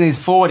like he's in his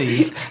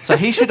 40s, so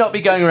he should not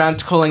be going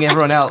around calling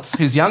everyone else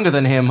who's younger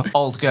than him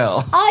old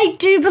girl. I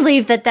do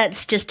believe that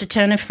that's just a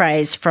turn of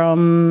phrase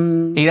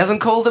from... He doesn't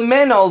call the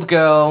men old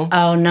girl.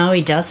 Oh, no,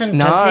 he doesn't,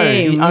 No, does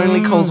he? he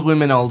only calls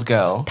women old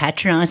girl.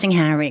 Patronising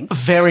Harry.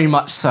 Very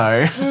much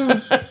so.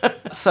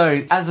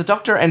 So, as the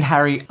Doctor and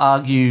Harry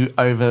argue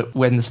over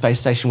when the space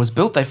station was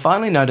built, they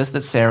finally notice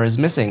that Sarah is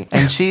missing,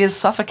 and she is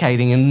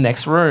suffocating in the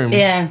next room.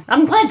 Yeah,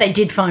 I'm glad they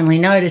did finally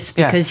notice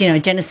because,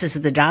 Genesis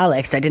of the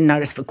Daleks, they didn't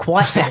notice for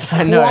quite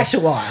a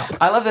while.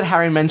 I love that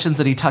Harry mentions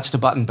that he touched a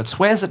button, but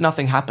swears that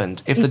nothing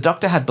happened. If the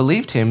Doctor had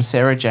believed him,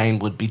 Sarah Jane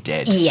would be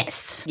dead.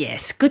 Yes.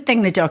 Good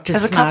thing the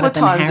Doctor's There's a couple of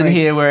times in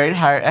here where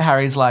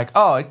Harry's like,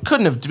 oh, it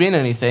couldn't have been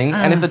anything,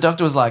 and if the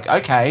Doctor was like,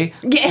 okay,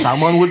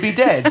 someone would be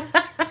dead.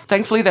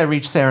 Thankfully, they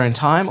reach Sarah in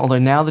time, although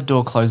now the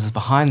door closes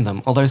behind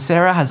them. Although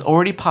Sarah has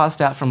already passed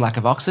out from lack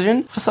of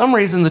oxygen, for some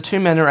reason the two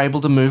men are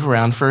able to move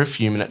around for a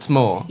few minutes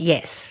more.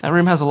 Yes. That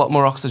room has a lot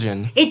more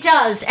oxygen. It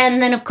does,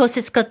 and then, of course,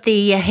 it's got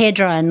the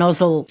hairdryer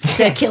nozzle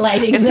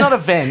circulating. It's not a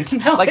vent.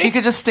 No. Like, you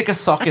could just stick a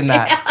sock in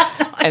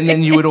that, and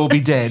then you would all be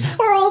dead.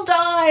 We're all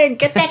dying. no,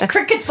 get that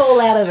cricket ball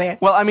out of there.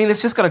 Well, I mean,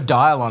 it's just got a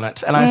dial on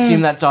it, and I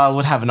assume that dial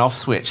would have an off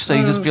switch. So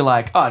you just be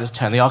like, oh, just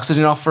turn the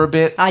oxygen off for a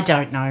bit. I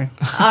don't know.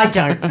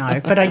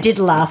 But I did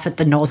laugh at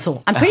the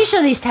nozzle. I'm pretty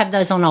sure they used to have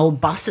those on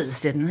old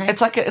buses, didn't they?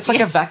 It's like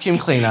a vacuum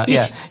cleaner.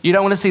 Yeah, you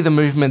don't want to see the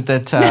movement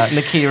that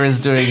Nicchia is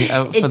doing for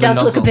the nozzle. It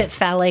does look a bit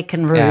phallic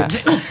and rude.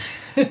 Yeah.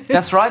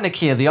 That's right,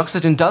 Nicchia. The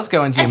oxygen does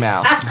go into your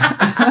mouth.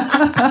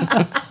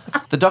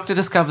 The doctor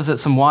discovers that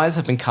some wires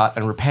have been cut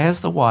and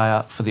repairs the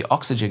wire for the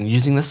oxygen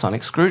using the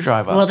sonic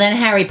screwdriver. Well, then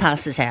Harry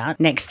passes out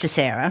next to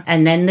Sarah,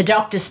 and then the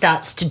doctor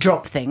starts to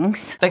drop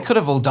things. They could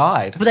have all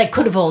died. Well, they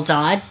could have all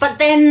died, but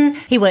then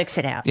he works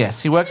it out.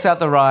 Yes, he works out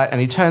the right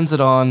and he turns it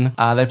on.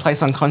 They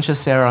place unconscious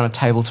Sarah on a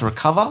table to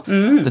recover.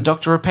 The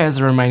doctor repairs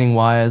the remaining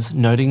wires,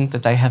 noting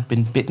that they have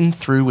been bitten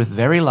through with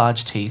very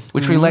large teeth,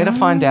 which we later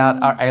find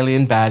out our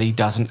alien baddie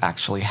doesn't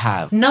actually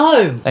have.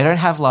 No. They don't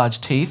have large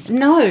teeth.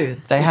 No.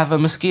 They have a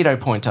mosquito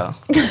pointer.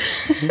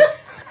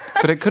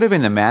 But it could have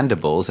been the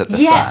mandibles at the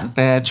front.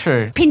 Yeah,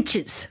 true.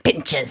 Pinches.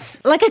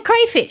 Like a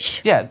crayfish.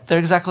 Yeah, they're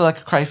exactly like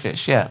a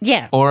crayfish, yeah.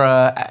 Yeah. Or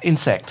a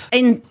insect.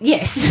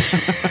 Yes.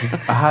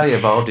 A highly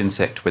evolved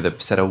insect with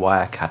a set of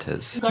wire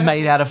cutters.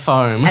 Made out of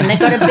foam. And they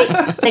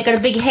got a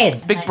big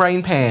head. Big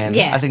brain pan,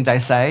 Yeah. I think they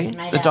say.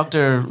 The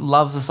doctor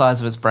loves the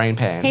size of its brain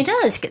pan. He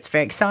does. Gets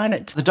very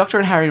excited. The doctor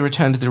and Harry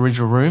return to the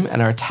original room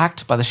and are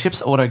attacked by the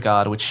ship's auto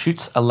guard, which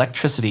shoots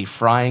electricity,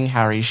 frying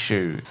Harry's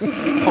shoe.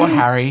 Poor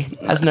Harry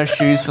has no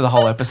shoes for the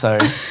whole episode.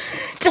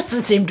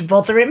 Doesn't seem to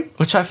bother him.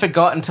 Which I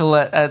forgot until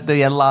at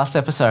the last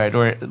episode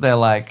where they're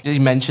like, he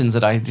mentions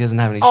that he doesn't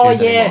have any shoes Oh,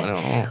 yeah.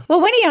 anymore.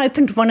 Well, when he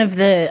opened one of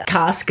the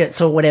caskets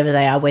or whatever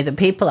they are where the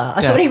people are,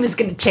 I thought he was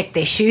going to check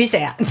their shoes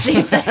out and see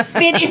if they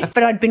fit him.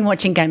 But I'd been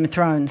watching Game of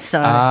Thrones, so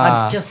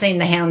I'd just seen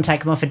the hound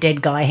take him off a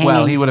dead guy hanging.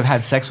 Well, he would have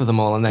had sex with them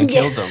all and then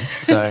killed them.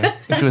 So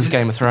if it was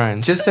Game of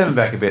Thrones. Just stepping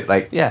back a bit,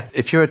 Yeah.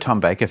 if you're a Tom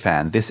Baker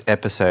fan, this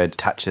episode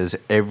touches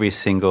every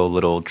single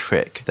little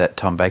trick that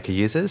Tom Baker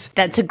uses.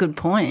 That's a good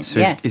point.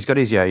 So he's got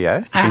his yo-yo.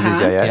 He's his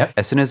yo-yo. Yep.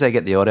 As soon as they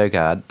get the auto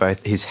guard,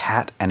 both his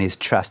hat and his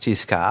trusty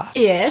scarf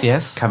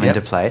Yes. come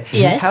into play.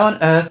 Yes. How on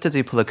earth does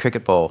he pull a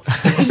cricket ball?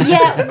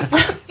 Yeah.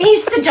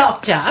 He's the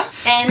doctor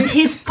and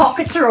his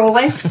pockets are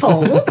always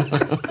full.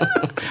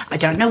 I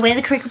don't know where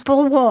the cricket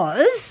ball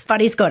was,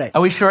 but he's got it.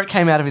 Are we sure it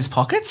came out of his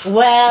pockets?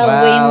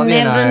 Well, we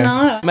never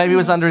know. Maybe it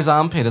was under his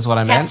armpit is what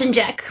I meant. Captain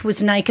Jack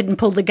was naked and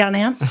pulled the gun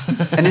out.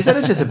 And is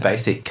that just a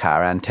basic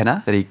car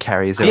antenna that he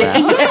carries around?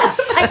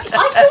 Yes. I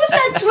thought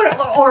that's what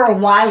it, or a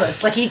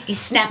wireless. Like he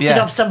snapped it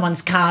off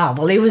someone's car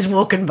while he was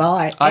walking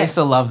by. I used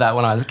to love that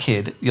when I was a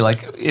kid. You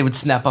it would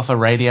snap off a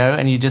radio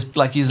and you just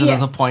use it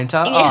as a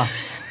pointer. Yeah.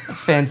 Oh,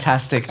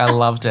 fantastic. I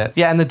loved it.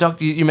 Yeah, and the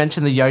doctor, you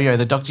mentioned the yo-yo.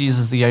 The doctor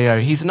uses the yo-yo.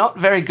 He's not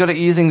very good at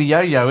using the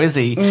yo-yo, is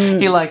he?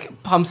 He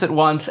pumps it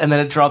once and then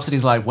it drops and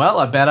he's like, well,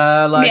 I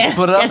better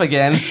put it up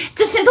again.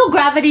 It's a simple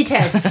gravity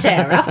test,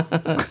 Sarah.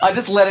 I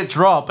just let it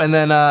drop and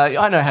then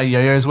I know how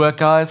yo-yos work,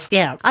 guys.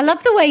 Yeah. I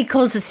love the way he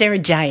calls her Sarah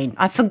Jane.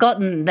 I've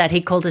forgotten that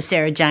he called her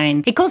Sarah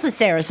Jane. He calls her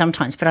Sarah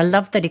sometimes, but I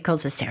love that he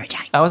calls her Sarah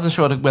Jane. I wasn't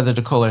sure whether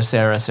to call her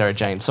Sarah or Sarah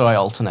Jane, so I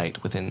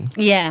alternate within.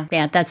 Yeah,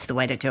 that's the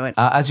way to do it.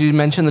 As you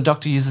mentioned, the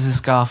doctor uses his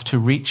scarf to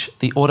reach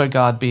the auto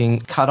guard being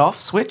cut off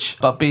switch,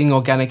 but being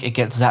organic, it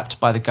gets zapped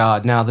by the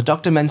guard. Now, the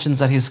doctor mentions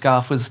that his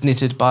scarf was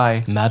knitted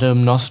by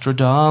Madame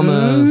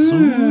Nostradamus.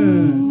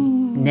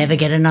 Never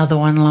get another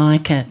one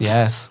like it.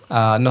 Yes.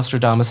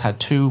 Nostradamus had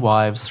 2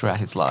 wives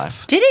throughout his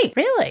life. Did he?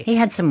 Really? He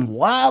had some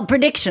wild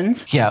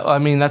predictions. Yeah, I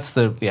mean, that's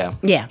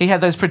Yeah. He had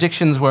those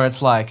predictions where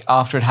it's like,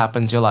 after it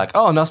happens, you're like,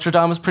 oh,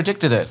 Nostradamus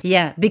predicted it.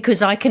 Yeah,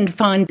 because I can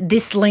find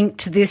this link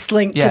to this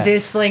link to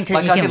this link to...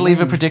 Like I could leave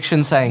a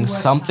prediction saying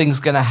something's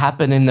going to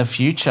happen in the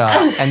future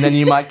and then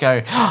you might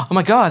go, oh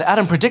my God,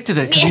 Adam predicted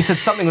it because he said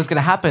something was going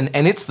to happen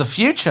and it's the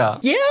future.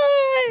 Yeah.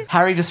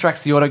 Harry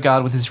distracts the auto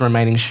guard with his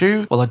remaining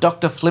shoe while a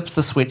doctor flips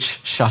the switch,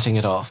 shutting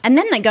it off. And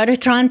then they go to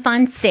try and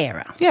find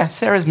Sarah. Yeah,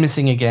 Sarah's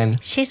missing again.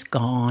 She's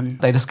gone.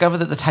 They discover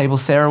that the table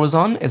Sarah was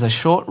on is a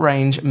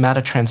short-range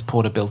matter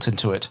transporter built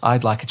into it.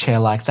 I'd like a chair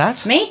like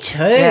that. Me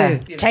too. Yeah.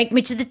 Take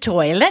me to the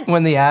toilet.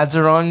 When the ads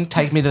are on,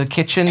 take me to the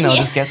kitchen, I'll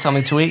just get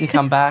something to eat and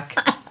come back.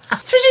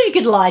 Especially if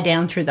you could lie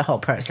down through the whole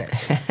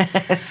process.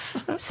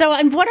 So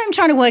what I'm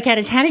trying to work out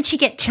is how did she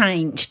get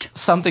changed?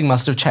 Something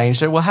must have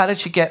changed her. Well, how did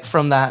she get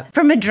from that?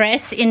 From a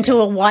dress into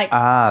a white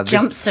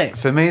jumpsuit.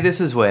 For me,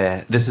 this is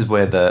where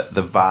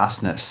the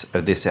vastness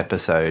of this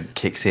episode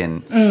kicks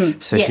in.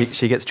 So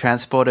she gets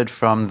transported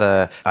from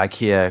the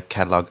IKEA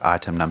catalogue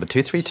item number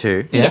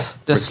 232. Yes,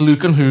 the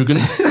Slukenhugen.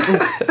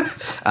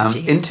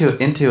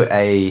 into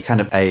a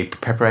kind of a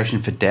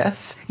preparation for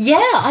death. Yeah,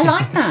 I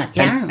like that.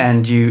 Yeah.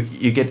 And you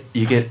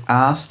get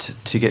asked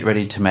to get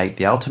ready to make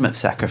the ultimate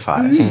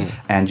sacrifice,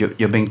 and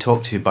you're being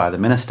talked to by the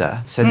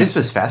minister. So this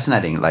was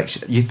fascinating.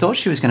 Like you thought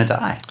she was going to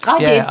die.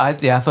 I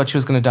did. I thought she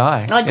was going to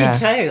die. I did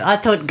too. I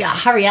thought,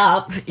 hurry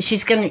up,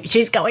 she's going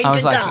to I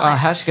was like, die. oh,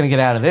 how's she going to get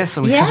out of this?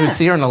 Because we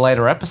see her in a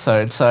later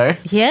episode. So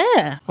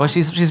yeah. Well,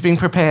 she's being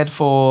prepared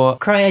for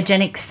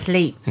cryogenic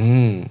sleep.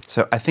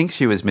 So I think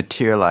she was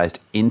materialized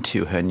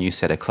into her new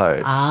set of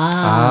clothes.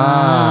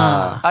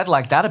 I'd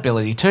like that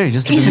ability too,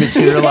 just to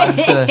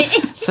materialise a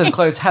set of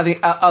clothes,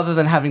 other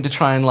than having to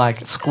try and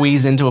like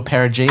squeeze into a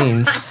pair of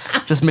jeans,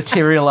 just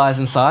materialise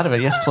inside of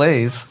it. Yes,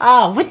 please.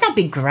 Oh, wouldn't that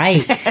be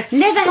great? Yes.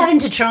 Never having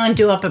to try and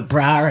do up a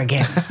bra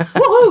again.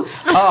 Woohoo!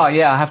 Oh,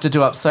 yeah, I have to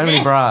do up so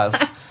many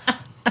bras,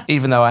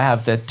 even though I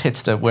have the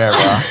tits to wear a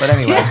bra. But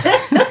anyway.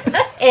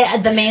 Yeah,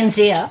 the man's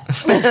ear.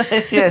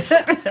 Yes.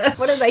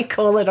 What do they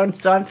call it on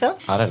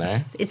Seinfeld? I don't know.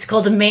 It's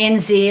called a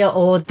man's ear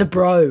or the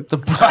bro. The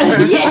bro.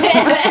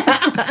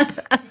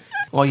 Yeah.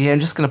 Well, yeah, I'm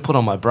just going to put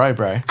on my bro.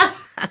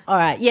 All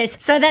right,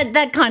 yes. So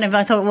that kind of,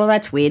 I thought, well,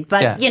 that's weird.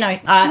 But, Yeah. you know, No,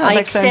 I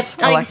makes sense.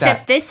 accept I I like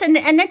accept that. this, and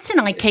it's an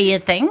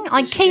IKEA thing.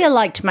 IKEA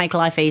like to make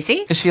life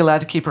easy. Is she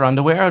allowed to keep her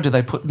underwear, or do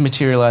they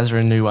materialise her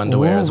in new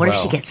underwear as what well?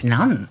 if she gets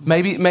none?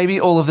 Maybe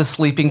all of the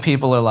sleeping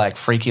people are like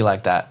freaky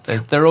like that.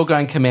 They're all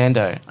going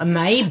commando.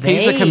 Maybe.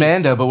 He's a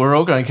commander, but we're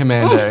all going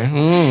commando.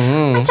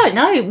 I don't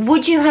know.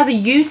 Would you have a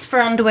use for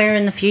underwear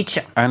in the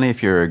future? Only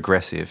if you're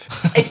aggressive.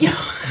 If you...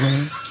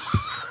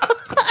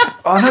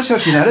 I'm not sure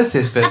if you noticed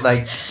this, but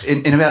like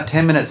in about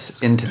 10 minutes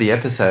into the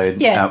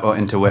episode, Yeah.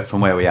 or from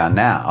where we are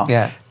now,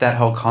 Yeah. that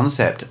whole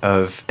concept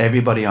of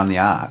everybody on the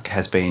Ark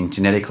has been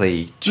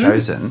genetically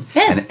chosen,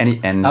 Yeah. and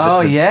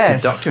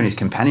yes. the Doctor and his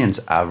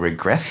companions are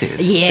regressive.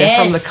 Yes.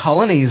 They're from the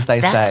colonies, they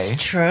That's say.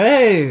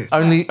 true.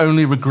 Only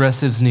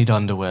regressives need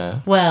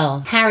underwear.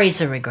 Well, Harry's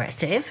a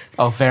regressive,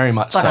 Oh, very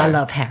much but so. I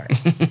love Harry.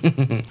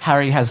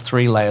 Harry has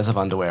 3 layers of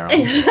underwear on.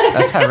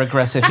 That's how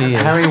regressive he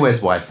is. Harry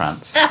wears white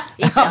fronts.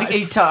 He does.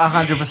 He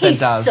 100% He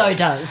does. so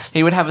does.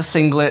 He would have a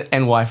singlet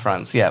and Y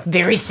fronts, yeah.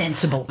 Very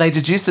sensible. They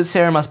deduce that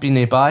Sarah must be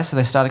nearby, so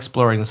they start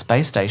exploring the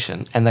space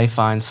station, and they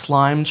find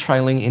slime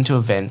trailing into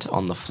a vent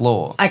on the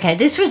floor. Okay,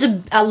 this was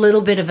a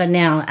little bit of a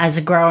now as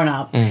a grown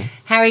up.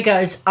 Harry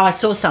goes, I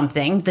saw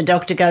something. The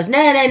Doctor goes, no,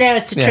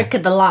 it's a Yeah. trick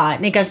of the light.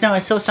 And he goes, no, I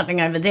saw something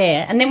over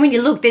there. And then when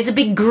you look, there's a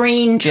big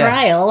green Yeah,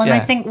 trail. And yeah. I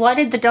think, why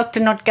did the Doctor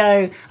not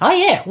go, oh,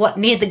 yeah, what,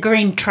 near the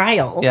green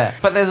trail? Yeah,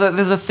 but there's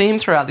a theme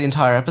throughout the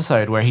entire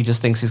episode where he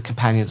just thinks his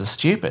companions are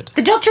stupid.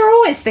 The Doctor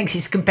always thinks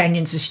his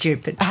companions are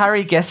stupid.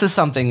 Harry guesses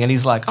something and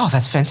he's like, oh,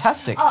 that's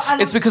fantastic.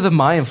 It's because of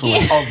my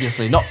influence,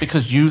 obviously, not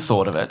because you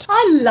thought of it.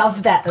 I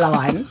love that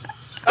line.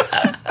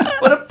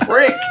 What a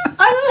prick.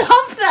 I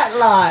love that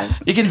line.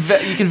 You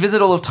can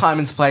visit all of time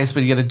and space,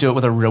 but you got to do it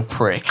with a real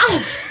prick.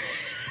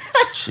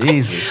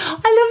 Jesus. I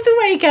love the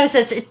way he goes,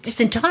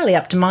 it's entirely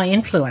up to my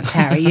influence,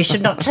 Harry. You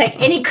should not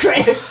take any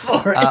credit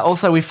for it.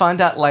 Also, we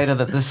find out later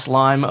that the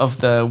slime of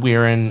the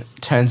Wirren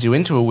turns you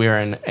into a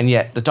Wirren, and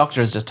yet the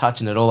Doctor is just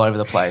touching it all over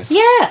the place.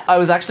 Yeah. I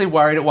was actually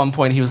worried at one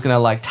point he was going to,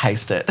 like,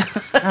 taste it.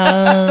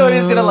 I thought he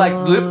was going to, like,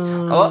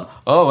 bloop.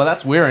 Oh, well,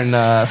 that's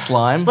Wirren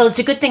slime. Well, it's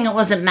a good thing it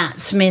wasn't Matt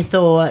Smith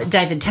or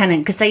David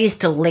Tennant, because they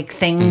used to lick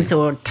things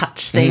or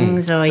touch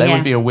things. Or They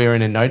would be a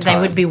Wirren in no time.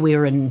 They would be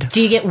weirend.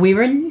 Do you get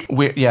weirend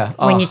Yeah.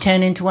 when you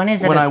turn into one?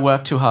 Is it When I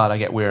work too hard, I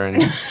get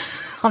Wirren.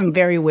 I'm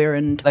very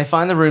weirend. They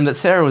find the room that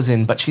Sarah was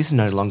in, but she's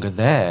no longer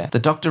there. The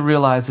Doctor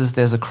realises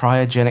there's a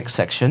cryogenic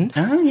section.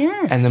 Oh,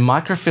 yes. And the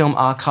microfilm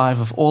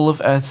archive of all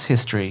of Earth's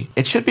history.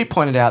 It should be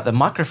pointed out that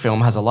microfilm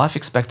has a life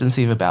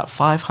expectancy of about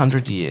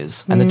 500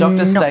 years. And the Doctor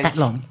Not states that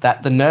long.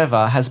 that the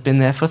Nerva has been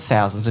there for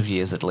thousands of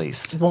years at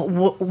least.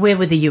 Where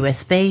were the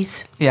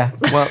USBs? Yeah,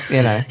 well,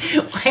 you know.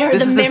 Where are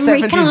This the is the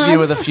memory 70s cards?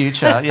 view of the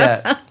future,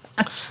 yeah.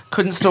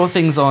 Couldn't store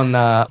things on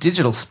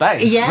digital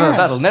space. Yeah. Well,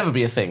 that'll never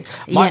be a thing.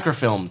 Yeah.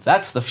 Microfilm,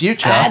 that's the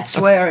future. That's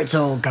where it's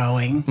all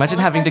going. Imagine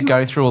having to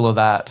go through all of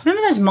that.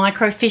 Remember those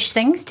microfiche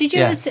things? Did you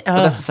Yeah, ever see?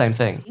 but that's the same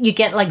thing. You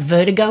get like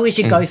vertigo as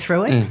you go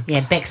through it. Yeah,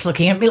 Beck's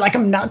looking at me like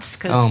I'm nuts Oh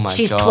because my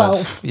she's God.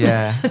 12.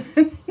 Yeah.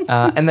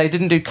 And they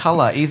didn't do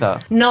colour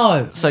either.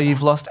 No, So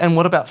you've lost. And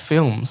what about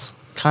films?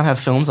 Can't have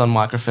films on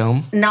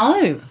microfilm.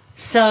 no.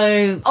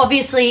 So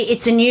obviously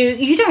it's a new.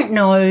 You don't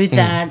know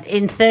that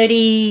in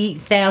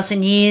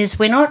 30,000 years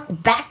we're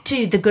not back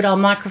to the good old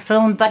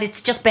microfilm, but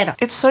it's just better.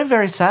 It's so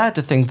very sad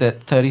to think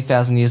that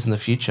 30,000 years in the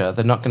future,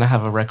 they're not going to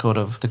have a record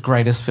of the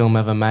greatest film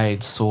ever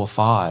made, Saw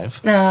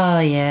 5. Oh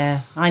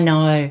yeah, I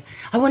know.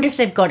 I wonder if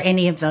they've got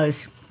any of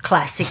those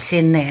classics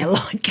in there,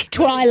 like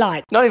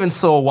Twilight. Not even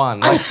Saw 1.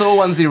 Like, Saw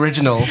 1's the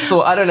original.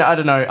 Saw, I don't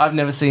know. I've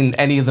never seen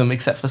any of them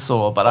except for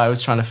Saw, but I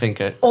was trying to think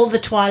it. All the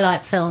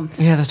Twilight films.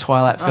 Yeah, the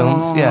Twilight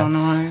films. Oh, yeah.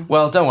 no.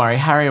 Well, don't worry.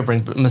 Harry will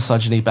bring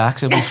misogyny back.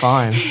 It'll be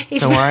fine.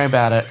 Don't worry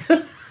about it.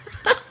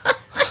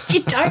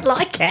 You don't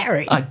like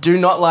Harry. I do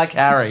not like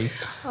Harry.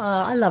 Oh,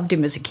 I loved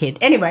him as a kid.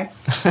 Anyway.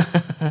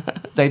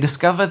 They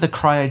discover the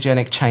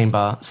cryogenic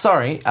chamber.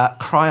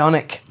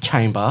 Cryonic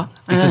chamber,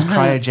 because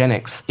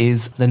cryogenics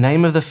is the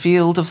name of the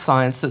field of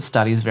science that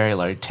studies very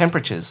low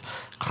temperatures.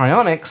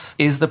 Cryonics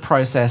is the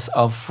process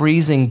of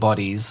freezing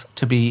bodies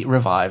to be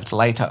revived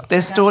later.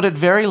 They're stored at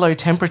very low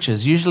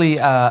temperatures, usually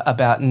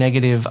about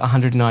negative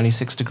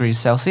 196 degrees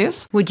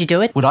Celsius. Would you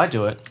do it? Would I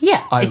do it? Yeah.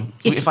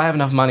 If I have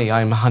enough money,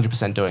 I'm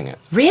 100% doing it.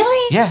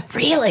 Really? Yeah.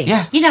 Really?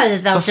 Yeah. You know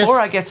that they'll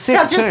Before I get sick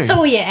they'll just too.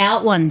 thaw you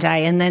out one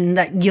day and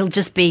then you'll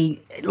just be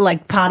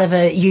like part of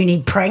a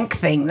uni prank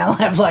thing. They'll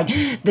have like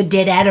the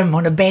dead atom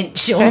on a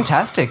bench. Or...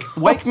 Fantastic.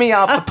 Wake me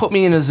up and put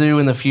me in a zoo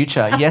in the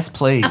future. Yes,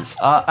 please.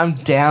 I'm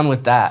down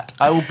with that.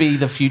 I will be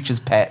the future's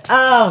pet.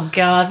 Oh,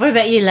 God. What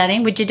about you, Lenny?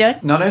 Would you do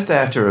it? Not if they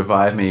have to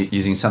revive me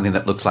using something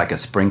that looks like a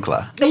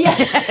sprinkler.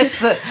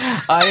 Yes.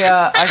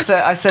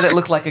 I said it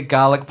looked like a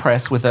garlic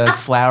press with a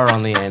flower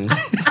on the end.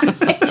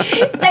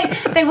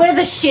 They were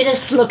the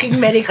shittest looking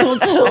medical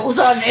tools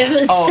I've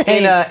ever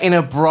seen. In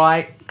a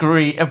bright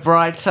green,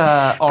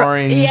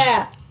 orange.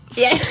 Yeah.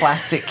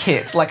 Plastic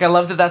kit. Like, I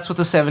love that that's what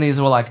the 70s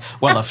were like.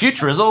 Well, the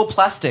future is all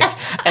plastic.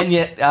 And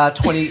yet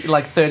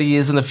 30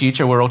 years in the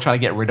future, we're all trying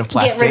to get rid of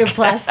plastic. Get rid of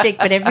plastic,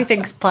 but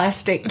everything's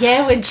plastic.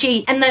 Yeah,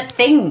 and that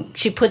thing,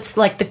 she puts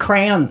like the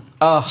crown.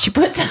 Oh. She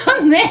puts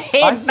on their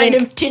head made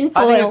of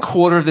tinfoil. I think a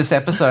quarter of this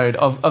episode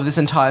of this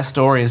entire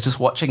story is just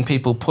watching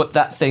people put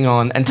that thing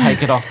on and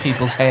take it off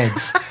people's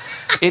heads.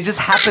 It just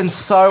happens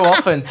so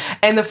often.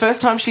 And the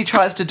first time she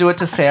tries to do it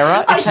to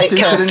Sarah, it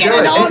takes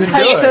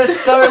her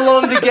so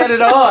long to get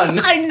it on.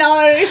 I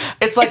know.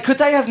 It's like, could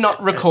they have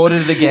not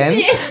recorded it again?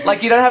 Yeah.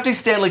 Like, you don't have to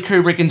Stanley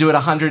Kubrick and do it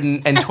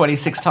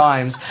 126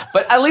 times,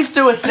 but at least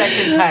do a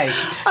second take.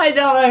 I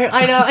know.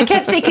 I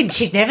kept thinking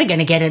she's never going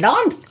to get it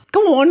on.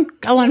 Go on,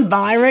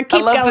 Vira, keep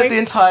going. I love that the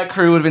entire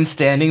crew would have been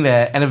standing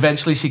there and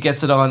eventually she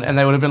gets it on and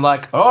they would have been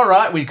like, all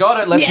right, we got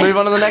it, let's move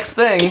on to the next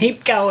thing.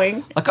 Keep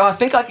going. Like, I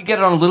think I could get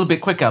it on a little bit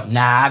quicker.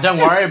 Nah, don't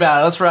worry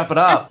about it, let's wrap it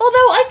up. Although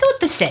I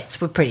thought the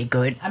sets were pretty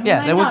good. I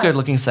mean, they were good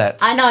looking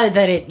sets. I know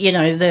that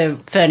the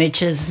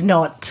furniture's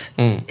not,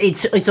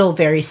 it's all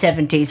very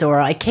 70s or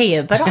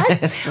IKEA, but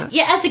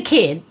as a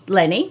kid,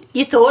 Lenny,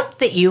 you thought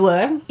that you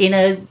were in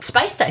a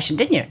space station,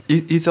 didn't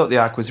you? You thought the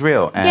Ark was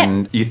real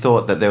and you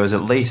thought that there was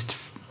at least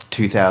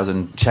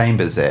 2,000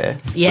 chambers there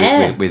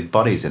with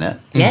bodies in it.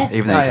 Yeah.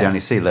 Even though you could only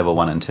see level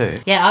 1 and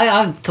 2. Yeah,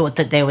 I thought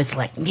that there was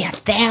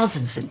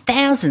thousands and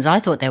thousands. I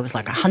thought there was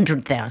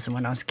 100,000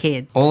 when I was a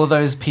kid. All of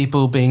those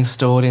people being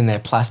stored in their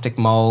plastic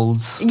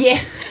molds. Yeah.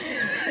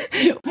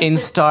 In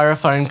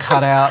styrofoam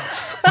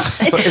cutouts.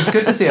 But it's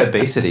good to see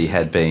obesity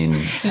had been.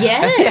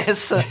 Yeah.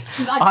 Yes.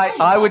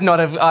 I would not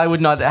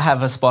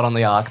have a spot on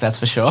the Ark, that's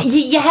for sure.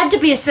 You had to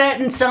be a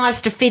certain size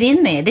to fit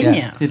in there, didn't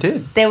you? You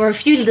did. There were a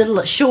few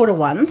little shorter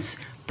ones.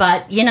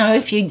 But,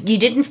 if you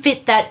didn't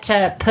fit that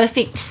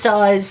perfect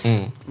size,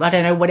 I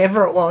don't know,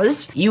 whatever it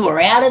was, you were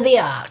out of the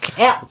Ark.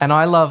 Out. And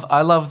I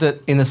love that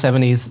in the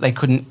 70s they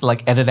couldn't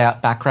edit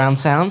out background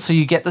sounds, so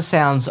you get the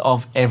sounds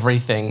of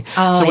everything.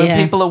 Oh, so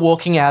when people are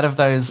walking out of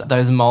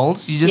those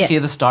molds, you just hear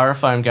the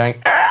styrofoam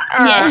going.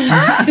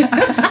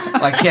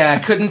 Yeah.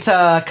 Couldn't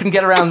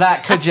get around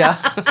that, could ya?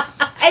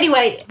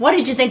 Anyway, what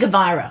did you think of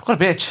Vira? What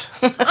a bitch.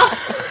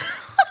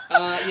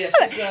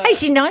 Hey,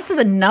 she's nicer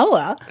than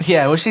Noah.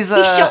 Yeah, well, she's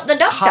shot the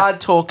doctor.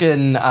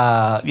 hard-talking,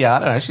 I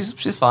don't know,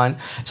 she's fine.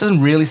 She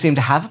doesn't really seem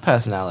to have a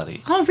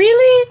personality. Oh,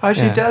 really? Oh,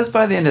 she does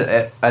by the end of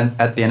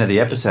at the end of the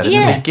episode. In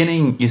the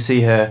beginning, you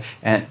see her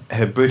and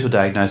her brutal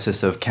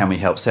diagnosis of can we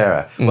help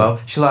Sarah? Well,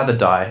 she'll either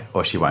die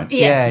or she won't.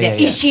 Yeah.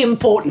 Is she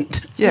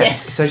important? Yeah.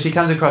 So she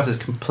comes across as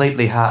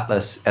completely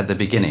heartless at the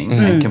beginning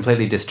and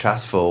completely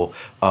distrustful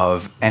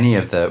of any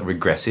of the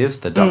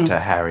regressives, the Doctor,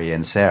 Harry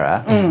and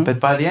Sarah. But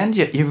by the end,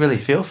 you really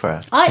feel for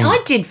her.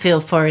 I did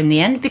feel for her in the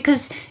end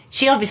because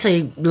she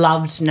obviously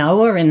loved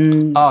Noah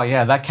and... Oh,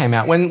 yeah, that came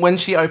out. When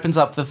she opens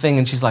up the thing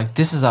and she's like,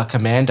 this is our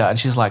commander, and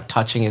she's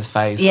touching his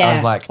face. Yeah. I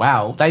was like,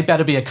 wow, they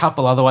better be a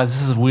couple, otherwise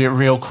this is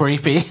real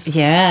creepy.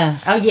 Yeah.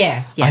 Oh,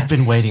 yeah. I've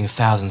been waiting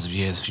thousands of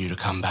years for you to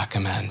come back,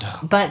 Commander.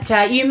 But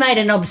you made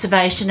an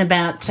observation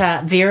about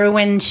Vera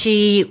when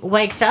she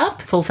wakes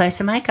up. Full face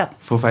of makeup.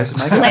 Full face of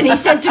makeup? Lenny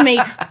said to me,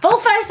 full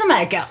face of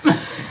makeup.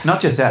 Not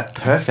just that,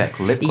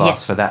 perfect lip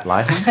gloss for that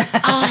lighting.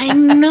 I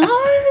know.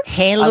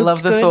 Hair looked good. I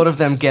love the thought of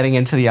them getting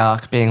into the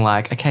Ark being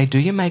like, okay, do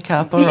your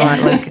makeup, all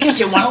right? Because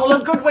you want to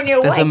look good when you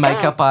wake up. There's a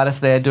makeup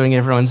artist there doing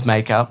everyone's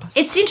makeup.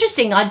 It's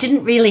interesting. I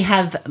didn't really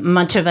have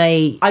much of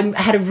I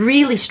had a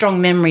really strong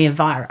memory of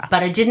Vira,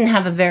 but I didn't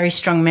have a very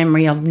strong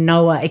memory of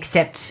Noah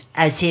except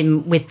as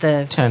him with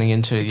the... Turning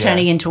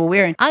into a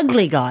weird,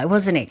 ugly guy,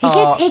 wasn't he?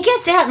 He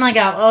gets out and I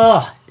go,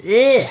 oh...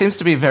 Ugh. Seems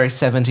to be a very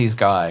 70s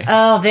guy.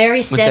 Oh, very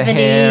with 70s. The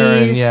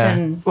hair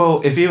and,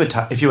 Well, if you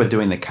were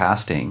doing the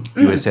casting,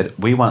 you would have said,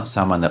 we want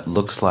someone that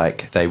looks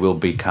like they will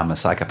become a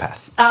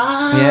psychopath.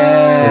 Ah.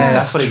 Yeah, so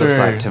that's what he looks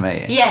like to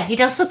me. Yeah, he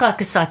does look like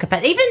a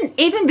psychopath.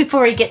 Even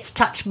before he gets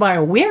touched by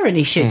a weir and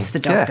he shoots the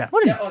Doctor. Yeah.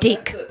 What a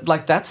dick.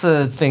 That's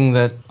a thing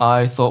that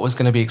I thought was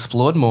going to be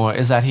explored more,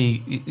 is that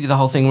the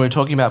whole thing we were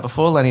talking about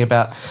before, Lenny,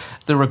 about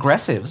the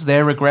regressives.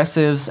 They're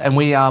regressives and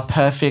we are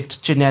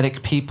perfect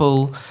genetic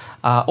people.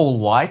 All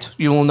white,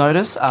 you will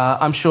notice.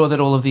 I'm sure that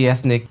all of the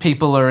ethnic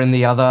people are in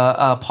the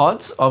other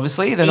pods,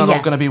 obviously. They're not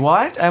all going to be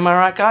white. Am I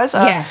right, guys?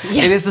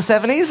 It is the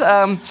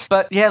 70s.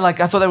 But, yeah, I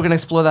thought they were going to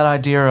explore that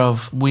idea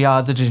of we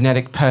are the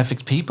genetic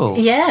perfect people.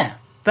 Yeah,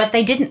 but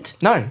they didn't.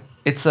 No.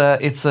 It's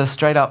a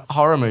straight-up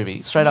horror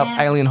movie. Straight-up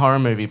alien horror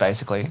movie,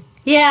 basically.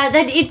 Yeah,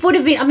 that it would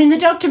have been. I mean, the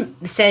doctor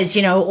says,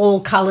 all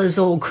colours,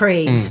 all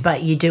creeds,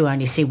 but you do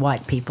only see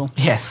white people.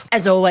 Yes.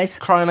 As always.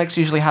 Cryonics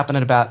usually happen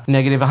at about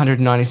negative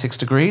 196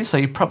 degrees, so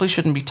you probably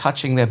shouldn't be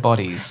touching their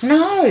bodies.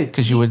 No.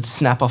 Because you would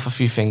snap off a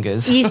few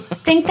fingers. You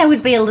think they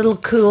would be a little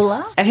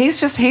cooler? And he's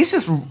just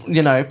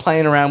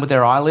playing around with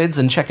their eyelids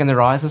and checking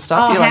their eyes and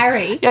stuff. Oh, You're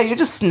Harry. yeah, you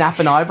just snap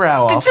an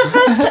eyebrow off.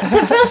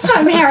 The first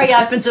time Harry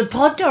opens a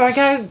pod door, I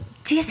go,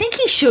 do you think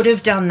he should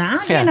have done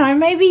that? Yeah.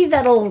 Maybe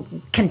that'll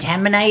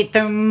contaminate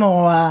them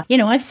or,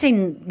 I've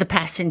seen The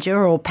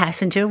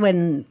Passenger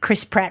when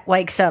Chris Pratt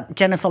wakes up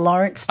Jennifer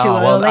Lawrence too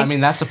early. Well, I mean,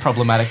 that's a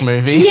problematic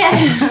movie.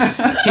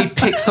 Yeah. He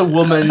picks a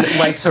woman,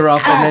 wakes her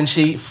up, and then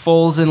she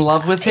falls in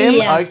love with him.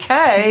 Yeah.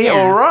 Okay, Yeah.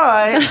 all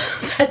right.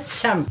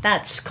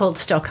 That's called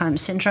Stockholm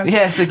Syndrome.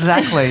 Yes,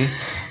 exactly.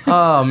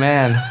 Oh,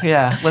 man.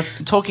 Yeah.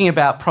 Talking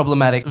about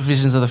problematic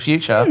visions of the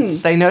future,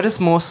 they notice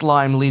more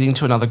slime leading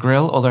to another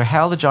grill, although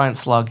how the giant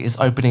slug is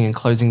opening and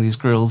closing these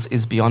grills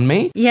is beyond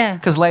me. Yeah.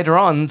 Because later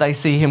on, they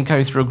see him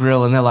go through a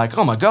grill and they're like,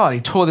 oh, my God, he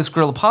tore this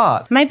grill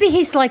apart. Maybe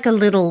he's like a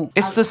little...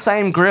 It's the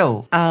same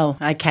grill. Oh,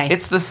 okay.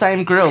 It's the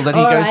same grill that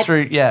he All goes right.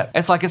 through. Yeah.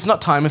 It's like it's not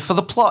time for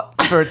the plot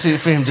for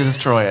him to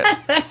destroy it.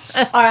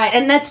 All right,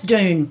 and that's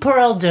Dune. Poor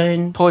old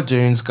Dune. Poor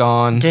Dune's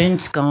gone.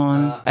 Dune's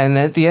gone. And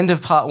at the end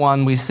of part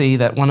 1, we see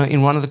that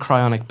in one of the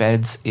cryonic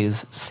beds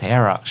is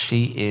Sarah.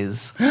 She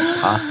is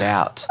passed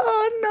out.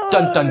 Oh, no.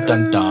 Dun, dun,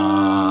 dun,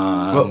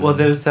 dun. Well,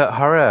 there's the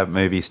horror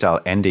movie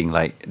style ending.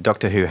 Like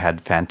Doctor Who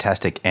had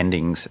fantastic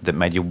endings that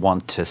made you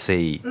want to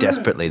see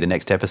desperately the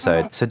next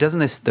episode. So doesn't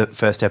the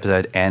first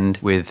episode end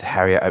with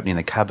Harriet opening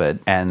the cupboard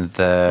and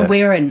the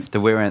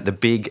Wirren, the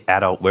big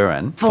adult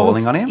Wirren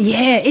falling on him?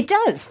 Yeah, it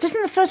does.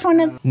 Doesn't the first one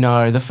end?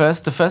 No, the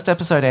first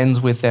episode ends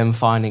with them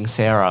finding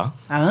Sarah,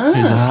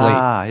 who's asleep.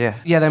 Ah, yeah.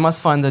 Yeah, they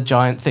must find the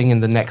giant thing in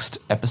the next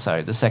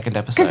episode, the second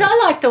episode. Because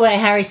I like the way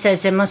Harry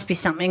says there must be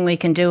something we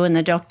can do, and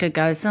the doctor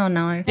goes, oh,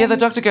 no. Yeah, the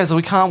doctor goes, well,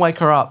 we can't wake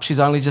her up. She's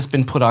only just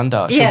been put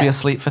under. She'll Yeah. be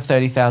asleep for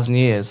 30,000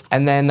 years.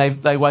 And then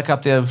they wake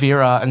up to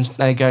Vera and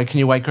they go, can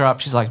you wake her up?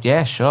 She's like,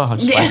 yeah, sure, I'll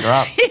just wake her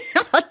up.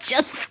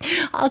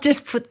 I'll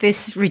just put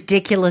this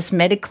ridiculous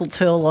medical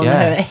tool on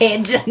Yeah. her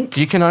head. And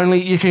You can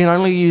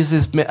only use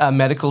this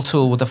medical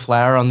tool with a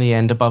flower on the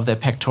end above their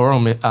pectoral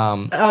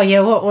oh,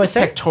 yeah, what was it?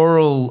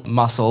 pectoral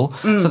muscle.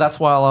 So that's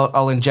why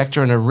I'll inject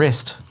her in her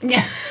wrist.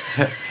 Yeah.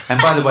 And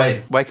by the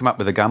way, wake him up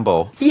with a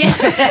gumball.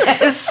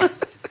 Yes.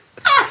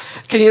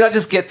 Can you not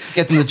just get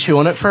them to chew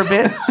on it for a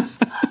bit?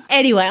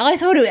 Anyway, I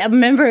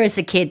remember as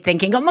a kid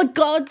thinking, oh my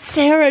God,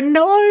 Sarah,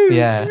 no.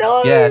 Yeah,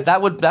 No. yeah,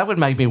 that would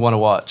make me want to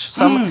watch.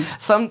 Some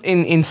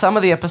in some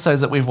of the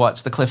episodes that we've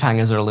watched, the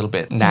cliffhangers are a little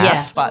bit naff,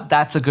 Yeah. but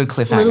that's a good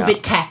cliffhanger. A little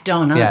bit tacked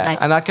on, aren't Yeah,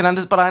 they?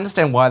 and but I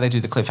understand why they do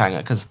the cliffhanger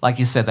because, like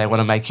you said, they want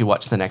to make you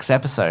watch the next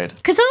episode.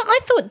 Because I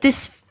thought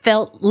this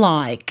felt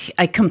like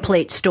a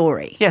complete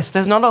story. Yes,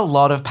 there's not a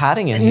lot of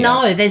padding in here.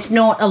 No, there's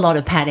not a lot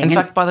of padding. In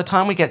fact, by the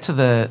time we get to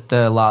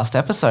the last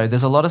episode,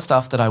 there's a lot of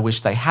stuff that I wish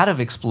they had have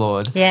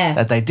explored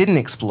that they didn't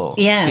explore.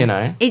 Yeah. You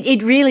know?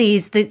 It really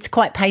is. It's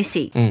quite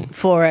pacey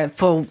for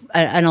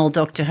an old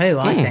Doctor Who,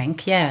 I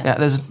think. Yeah. Yeah,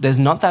 there's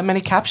not that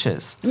many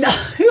captures. No.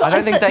 I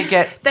don't think they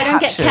get They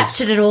don't get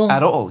captured at all.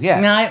 At all,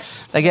 yeah. No.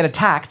 They get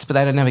attacked, but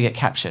they don't never get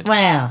captured.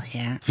 Well,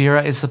 yeah.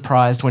 Vera is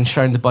surprised when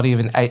shown the body of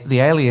the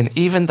alien,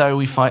 even though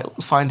we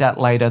find out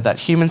later that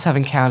humans have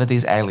encountered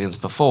these aliens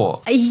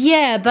before.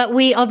 Yeah, but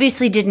we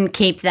obviously didn't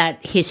keep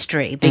that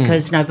history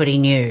because nobody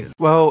knew.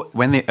 Well,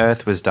 when the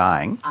Earth was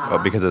dying, or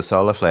because of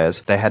solar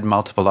flares, they had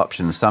multiple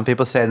options. Some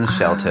people stayed in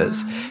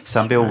shelters,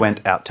 some people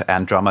went out to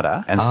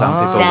Andromeda, and some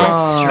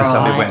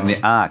people went in the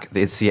Ark.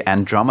 It's the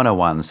Andromeda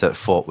ones that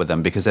fought with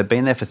them because they've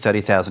been there for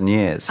 30,000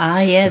 years. Ah,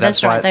 yeah, So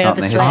that's why right. it's They not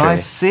in the overslept. I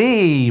history.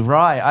 see,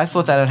 right. I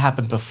thought that had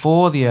happened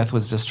before the Earth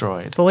was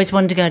destroyed. I've always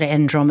wanted to go to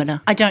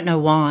Andromeda. I don't know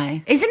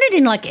why. Isn't it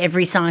in like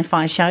every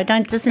sci-fi show?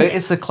 Doesn't it?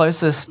 It's the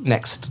closest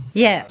next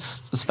Yeah.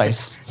 space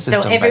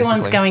system, So everyone's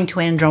basically. going to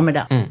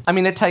Andromeda. I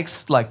mean, it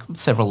takes like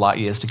several light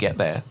years to get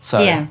there. So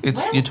Yeah.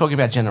 you're talking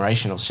about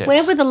generational ships.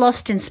 Where were the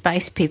Lost in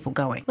Space people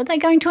going? Were they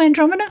going to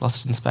Andromeda?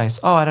 Lost in space?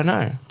 Oh, I don't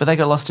know. But they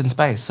got lost in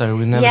space, so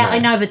we never Yeah, know. I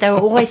know, but they were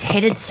always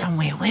headed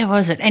somewhere. Where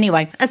was it?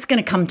 Anyway, that's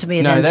going to come to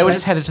me No, eventually. they were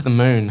just headed to the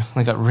moon.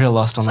 They got real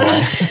lost on the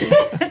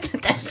way.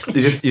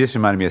 You just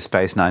reminded me of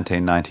Space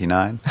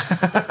 1999.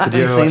 Did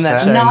you ever seen watch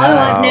that show? No, No.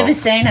 I've never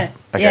seen it.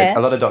 Okay, Yeah.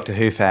 a lot of Doctor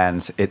Who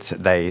fans,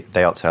 they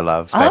also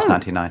love Space Oh.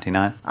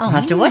 1999. I'll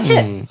have to watch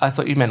it. I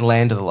thought you meant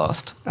Land of the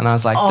Lost. And I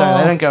was like, no,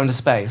 they don't go into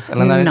space.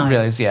 And then I No.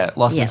 realised,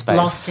 Lost Yeah, in Space.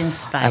 Lost in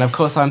Space. And of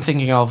course, I'm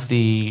thinking of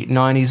the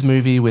 90s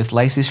movie with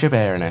Lacey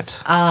Chabert in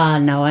it. Ah,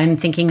 no, I'm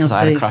thinking of I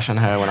had a the... crush on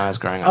her when I was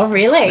growing up. Oh,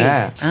 really?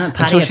 Yeah. Party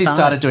Until of she Five.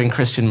 started doing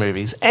Christian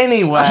movies.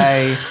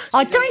 Anyway,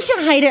 Oh, don't you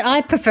hate it?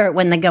 I prefer it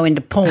when they go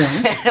into porn.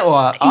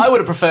 well, I would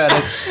have preferred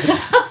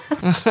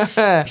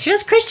it. She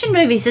does Christian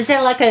movies. Is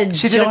there like a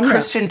She did genre? a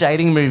Christian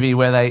dating movie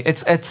where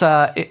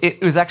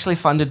it was actually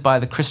funded by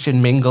the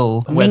Christian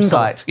Mingle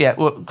website. Yeah,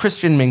 well,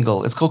 Christian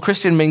Mingle. It's called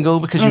Christian Mingle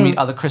because you meet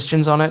other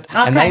Christians on it.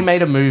 And Okay. they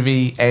made a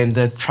movie and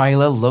the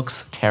trailer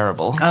looks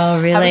terrible. Oh,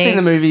 really? Haven't seen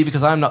the movie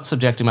because I'm not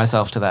subjecting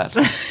myself to that.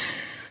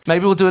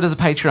 Maybe we'll do it as a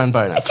Patreon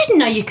bonus. I didn't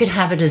know you could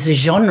have it as a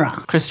genre.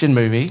 Christian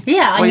movie.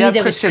 Yeah, I well, you knew have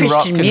there was Christian rock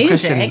Christian and music.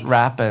 Christian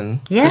rap and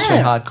Yeah.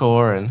 Christian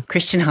hardcore and...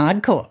 Christian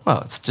hardcore.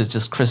 Well, it's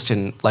just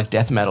Christian, like,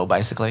 death metal,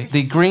 basically.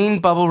 The green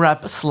bubble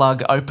wrap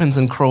slug opens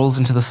and crawls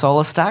into the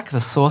solar stack, the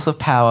source of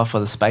power for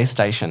the space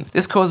station.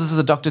 This causes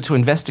the Doctor to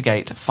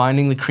investigate,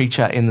 finding the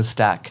creature in the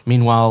stack.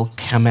 Meanwhile,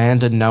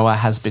 Commander Noah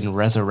has been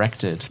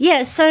resurrected.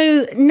 Yeah,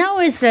 so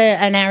Noah's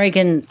an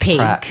arrogant pig.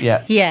 Prat,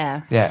 yeah.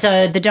 Yeah. Yeah.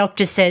 So the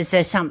Doctor says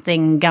there's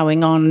something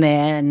going on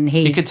there, and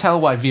You could tell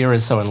why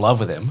Vera's so in love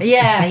with him.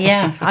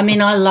 Yeah. I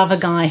mean, I love a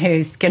guy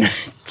who's going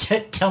to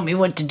tell me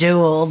what to do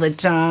all the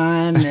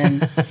time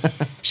and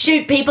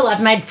shoot people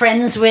I've made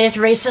friends with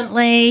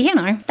recently, you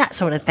know, that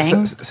sort of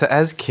thing. So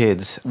as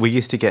kids, we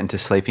used to get into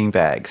sleeping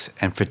bags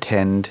and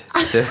pretend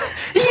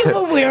that, You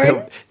were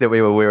wearing. that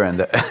we were wearing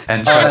that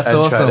and that's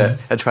awesome.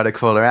 try to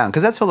crawl around.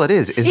 Because that's all it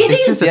is. It's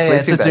is. just a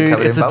sleeping bag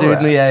covered It's in a bubble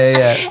dude. wrap.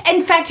 Yeah.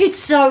 In fact, it's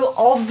so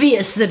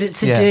obvious that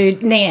it's a Yeah.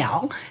 dude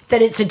now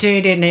that it's a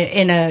dude in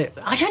a.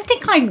 I don't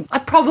think I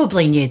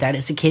probably knew that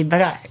as a kid,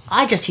 but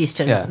I just used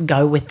to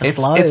go with the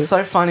flow. It's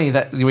so funny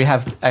that we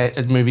have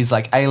movies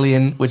like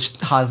Alien, which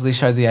hardly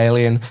showed the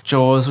alien,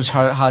 Jaws, which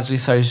hardly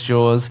shows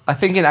Jaws. I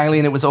think in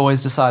Alien it was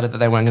always decided that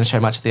they weren't going to show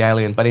much of the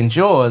alien, but in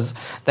Jaws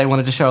they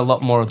wanted to show a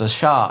lot more of the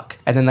shark,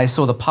 and then they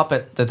saw the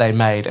puppet that they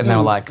made and they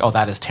were like, oh,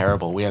 that is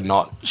terrible, we are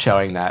not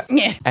showing that.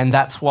 Yeah. And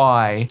that's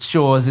why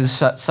Jaws is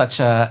such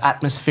a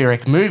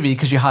atmospheric movie,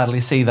 because you hardly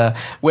see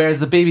whereas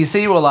the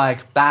BBC were like,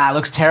 it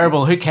looks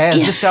terrible, who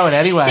cares, just show it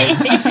anyway.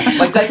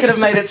 Like, they could have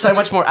made it so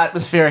much more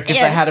atmospheric if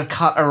they had have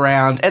cut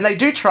around, and they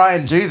do try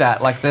and do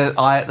that, like the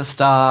eye at the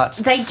start.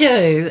 They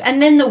do,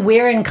 and then the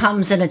Wirren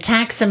comes and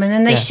attacks them, and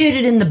then they shoot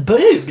it in the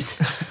boobs.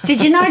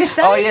 Did you notice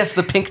that? Oh yes,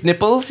 the pink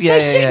nipples. Yeah, They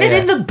shoot it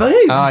in the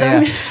boobs. Oh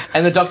yeah,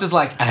 and the Doctor's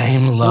like,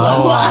 aim lower.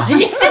 Lower.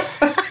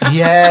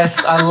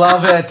 Yes, I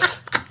love it.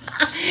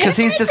 Because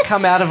he's just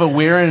come out of a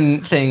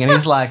Wirren thing, and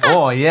he's like,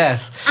 oh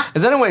yes.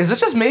 Is it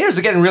just me, or is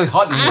it getting really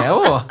hot in here?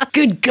 Oh.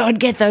 Good God,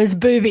 get those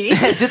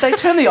boobies. Did they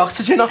turn the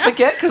oxygen off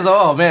again? Because,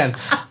 oh man,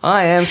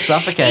 I am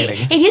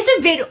suffocating. It is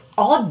a bit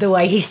odd the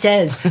way he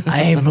says,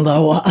 aim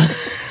lower.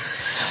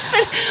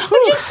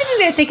 I'm just sitting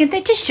there thinking,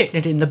 they're just shooting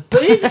it in the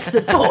boobs,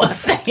 the poor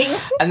thing.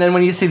 And then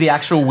when you see the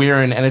actual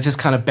Wirren and it just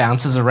kind of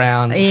bounces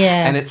around,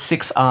 and its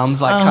 6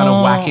 arms like kind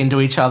of whack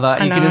into each other,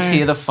 and you can just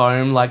hear the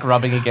foam like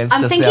rubbing against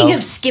I'm itself. thinking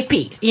of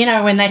Skippy, you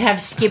know, when they'd have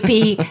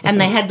Skippy and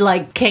they had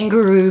like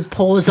kangaroo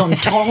paws on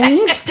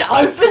tongs to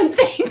open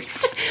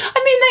things.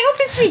 I mean, they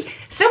obviously...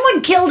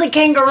 Someone killed a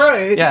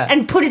kangaroo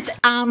and put its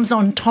arms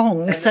on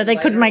tongs so they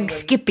could make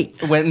Skippy.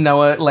 When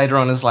Noah later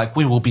on is like,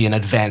 we will be an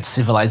advanced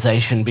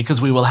civilization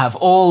because we will have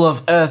all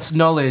of Earth's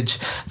knowledge.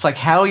 It's like,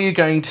 how are you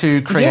going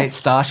to create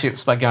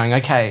starships by going,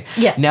 okay,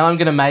 now I'm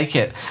going to make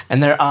it.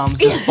 And their arms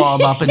just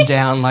bomb up and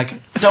down like,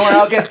 don't worry,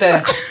 I'll get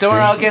there. Don't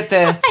worry, I'll get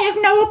there. I have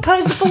no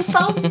opposable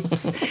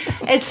thumbs.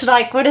 It's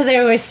like, what do they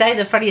always say?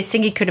 The funniest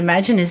thing you could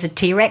imagine is a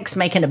T-Rex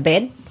making a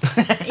bed.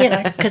 You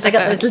know, because I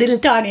got those little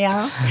tiny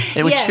arms.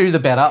 It would chew the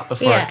bed up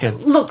before it could.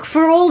 Look,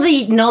 for all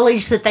the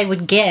knowledge that they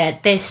would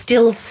get, they're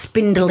still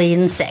spindly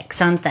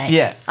insects, aren't they?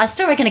 Yeah. I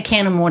still reckon a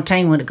can of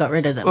Mortein would have got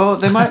rid of them. Well,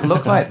 they might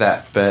look like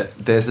that, but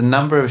there's a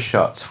number of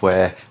shots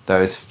where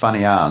those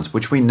funny arms,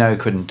 which we know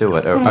couldn't do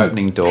it, are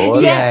opening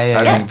doors,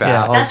 opening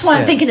valves. That's why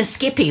I'm thinking of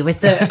Skippy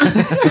with the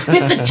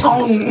with the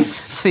tongs.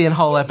 See a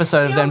whole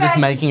episode of them just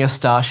making a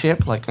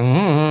starship, like.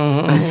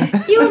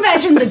 You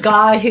imagine the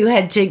guy who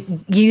had to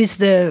use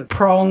the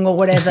prong or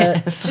whatever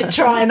to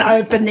try and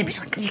open them. He's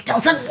like, it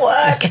doesn't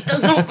work. It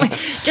doesn't.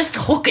 Just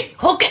hook it.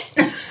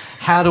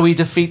 How do we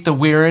defeat the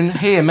Wirren?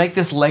 Here, make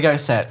this Lego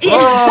set.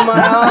 Oh,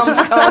 my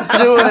arms can't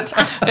do it.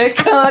 It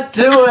can't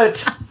do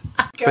it.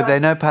 But they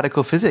know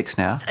particle physics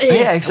now.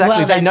 Yeah, exactly.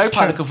 Well, they know that's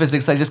particle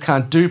physics, they just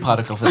can't do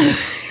particle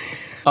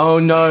physics. Oh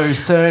no,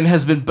 CERN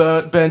has been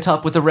burnt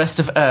up with the rest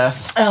of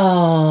Earth.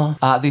 Oh.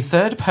 The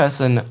third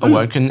person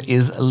awoken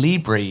is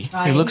Libri,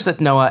 who looks at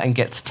Noah and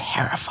gets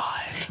terrified.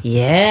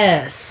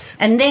 Yes.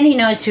 And then he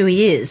knows who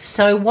he is.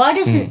 So why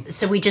doesn't...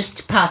 So we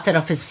just pass it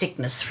off as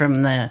sickness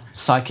from the...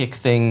 Psychic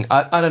thing.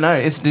 I don't know.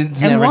 It's never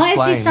explained. And why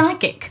is he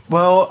psychic?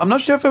 Well, I'm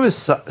not sure if it was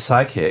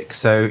psychic.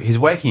 So he's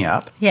waking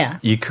up. Yeah.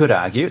 You could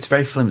argue. It's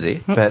very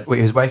flimsy. But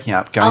he was waking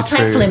up, going I'll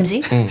take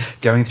flimsy.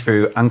 Going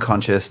through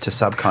unconscious to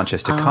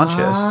subconscious to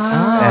conscious.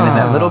 And in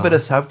that little bit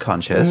of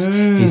subconscious,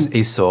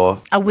 he saw...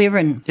 A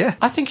Wirren. Yeah.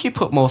 I think you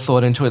put more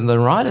thought into it than the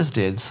writers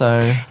did,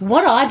 so...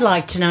 What I'd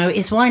like to know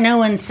is why no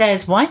one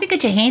says, why have you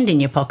got your hand in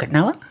your pocket,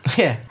 Noah?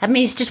 Yeah. I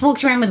mean, he's just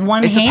walked around with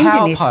one It's hand a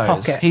power in his pose.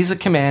 pocket. He's a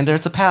commander.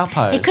 It's a power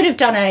pose. He could have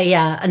done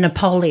a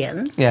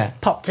Napoleon. Yeah.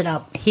 Popped it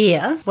up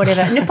here,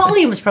 whatever.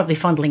 Napoleon was probably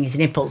fondling his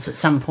nipples at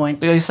some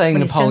point. Are you saying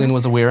when he's Napoleon doing-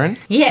 was a Wirren?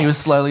 Yes. He was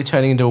slowly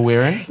turning into a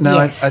Wirren? No,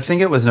 Yes. I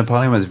think it was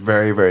Napoleon was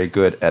very, very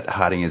good at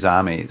hiding his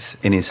armies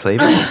in his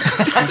sleeves.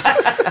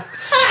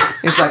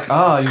 He's like,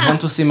 oh, you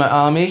want to see my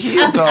army?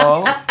 Here you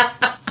go.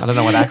 I don't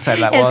know what accent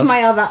that It's was.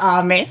 my other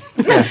army.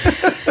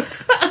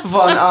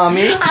 One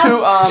army,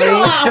 two armies.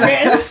 Two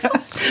armies.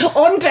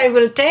 Onde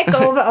will take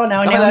over. Oh,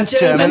 no, Oh, now that's I'm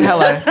German.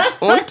 Hello.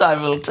 Und I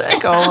will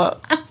take over.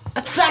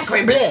 Sag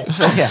sacre bleu.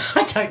 Yeah.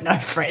 I don't know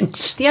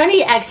French. The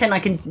only accent I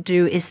can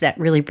do is that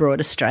really broad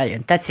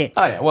Australian. That's it.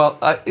 Oh, yeah. Well,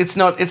 it's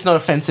not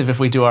offensive if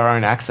we do our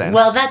own accent.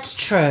 Well, that's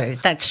true.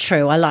 That's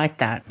true. I like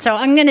that. So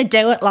I'm going to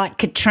do it like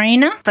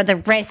Katrina for the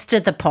rest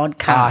of the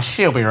podcast.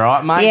 She'll be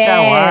right, mate.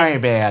 Yeah. Don't worry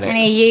about it.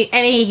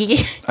 Any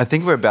I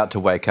think we're about to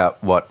wake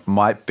up what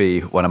might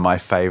be one of my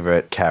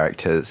favourite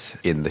characters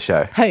in the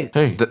show. Who?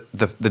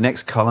 The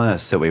next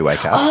colonist that we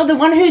wake up. Oh, the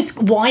one who's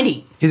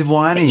whiny. He's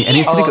whiny and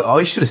he's thinking,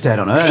 he should have stayed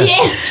on Earth.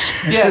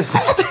 Yeah. Yeah,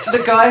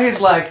 the guy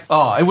who's like,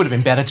 it would have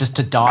been better just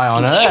to die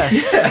on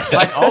Earth.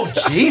 Like,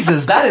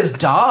 Jesus, that is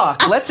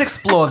dark. Let's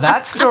explore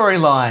that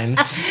storyline.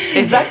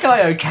 Is that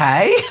guy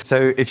okay?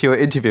 So if you're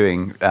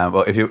interviewing,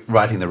 or if you're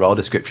writing the role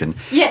description,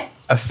 Yeah.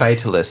 a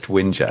fatalist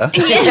whinger.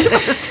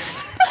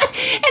 Yes.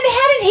 And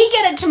how did he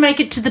get it to make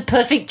it to the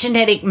perfect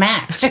genetic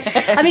match?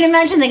 I mean,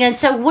 imagine they go,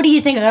 so what do you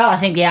think? I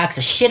think the Ark's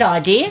a shit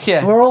idea.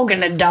 Yeah. We're all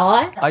going to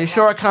die. Are you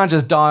sure I can't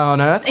just die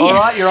on Earth? All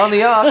right, you're on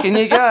the Ark, in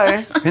you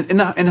go.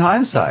 In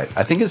hindsight,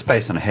 I think it's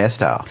based on a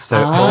hairstyle.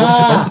 So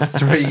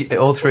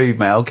all three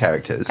male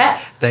characters,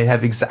 they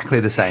have exactly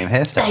the same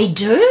hairstyle. They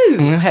do.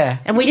 Yeah.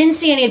 And we didn't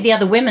see any of the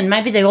other women.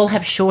 Maybe they all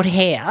have short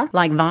hair,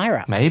 like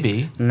Vira.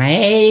 Maybe.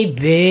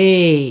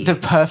 Maybe. The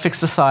perfect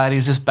society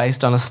is just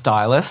based on a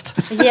stylist.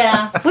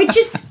 Yeah. Which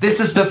is, This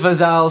is the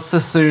Vazal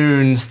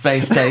Sassoon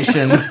space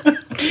station.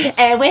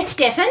 we're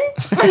Stefan.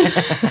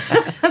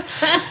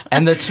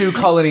 And the two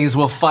colonies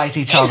will fight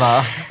each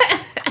other.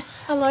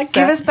 I like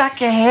that. back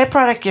your hair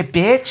product, you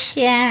bitch.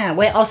 Yeah,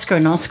 we're Oscar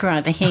and Oscar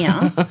over here.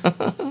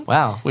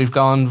 Wow, we've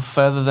gone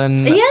further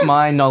than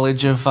my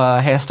knowledge of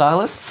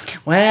hairstylists.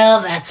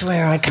 Well, that's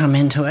where I come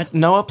into it.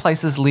 Noah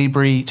places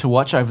Libri to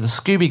watch over the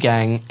Scooby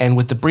Gang, and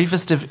with the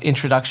briefest of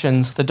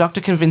introductions, the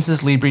Doctor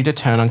convinces Libri to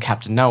turn on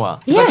Captain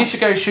Noah. He's like, you should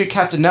go shoot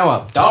Captain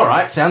Noah. All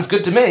right, sounds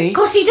good to me. Of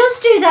course, he does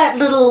do that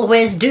little,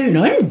 where's Dune?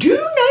 I'm Dune,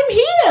 I'm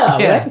here.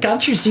 Yeah.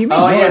 Can't you see me?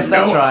 Oh, yes,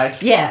 that's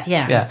right.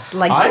 Yeah.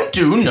 Like, I'm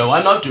Dune. No,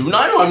 I'm not Dune.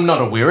 I'm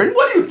not a Weirin.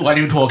 What are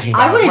you talking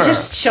about? I would have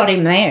just shot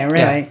him there,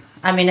 really. Yeah.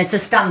 I mean, it's a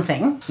stun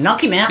thing.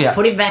 Knock him out,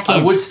 put him back in.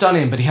 I would stun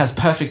him, but he has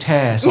perfect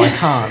hair, so I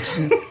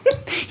can't.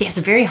 He has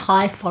a very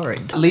high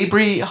forehead.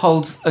 Libri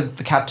holds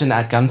the captain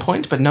at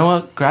gunpoint, but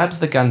Noah grabs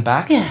the gun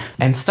back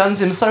and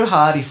stuns him so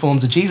hard he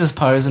forms a Jesus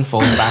pose and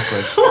falls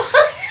backwards.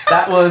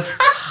 That was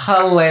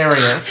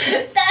hilarious.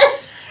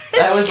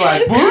 That was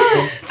like,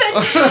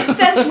 woo!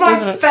 That's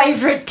my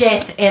favourite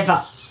death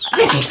ever.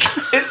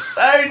 It's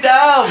so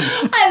dumb.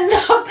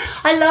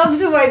 I love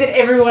the way that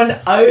everyone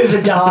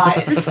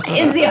overdies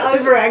in the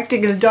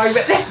overacting of the dog,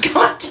 but that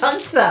guy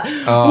does that.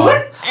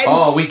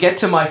 We get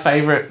to my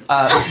favourite.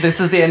 This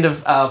is the end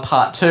of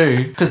part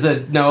 2 because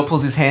the Noah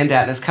pulls his hand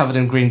out and it's covered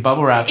in green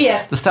bubble wrap.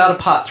 Yeah. The start of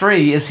part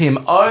 3 is him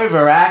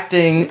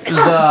overacting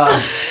the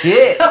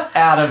shit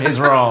out of his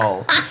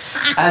role.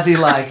 As he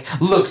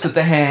looks at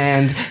the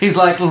hand, he's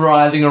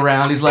writhing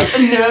around. He's like,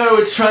 "No,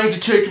 it's trying to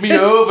take me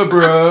over,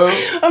 bro."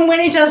 And when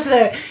he does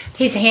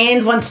his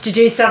hand wants to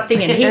do something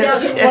and he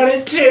doesn't want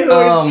it to.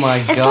 Oh my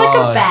god! It's like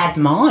a bad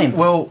mime.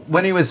 Well,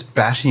 when he was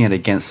bashing it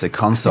against the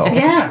console,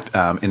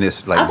 in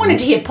this I wanted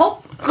to hear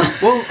pop.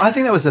 Well, I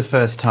think that was the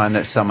first time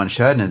that someone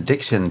showed an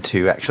addiction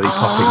to actually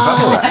popping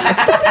bubble wrap.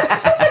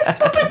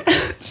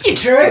 Yeah,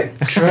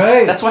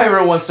 true. That's why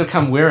everyone wants to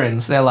become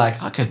Wirrins. They're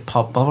like, I could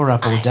pop bubble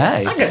wrap all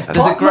day.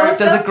 Does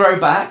it grow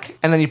back?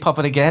 And then you pop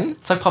it again?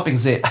 It's like popping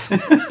zits.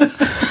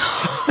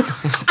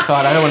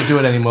 God, I don't want to do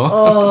it anymore.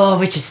 Oh,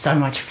 which is so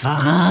much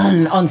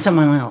fun on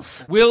someone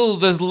else. Will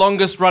the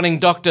longest running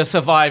Doctor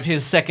survive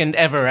his second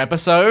ever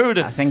episode?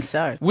 I think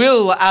so.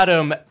 Will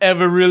Adam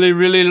ever really,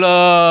 really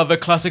love a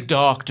classic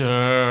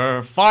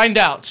Doctor? Find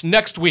out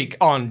next week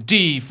on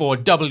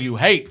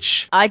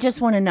D4WH. I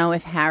just want to know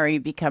if Harry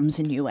becomes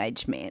a new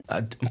age man.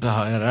 I don't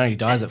know, he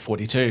dies at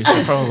 42,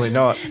 so probably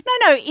not.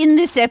 No, in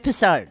this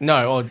episode.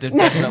 No, or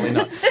definitely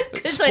not.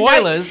 'Cause I know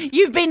Spoilers.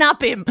 You've been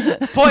up him.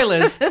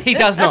 Spoilers, he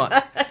does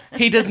not.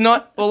 He does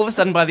not all of a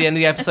sudden by the end of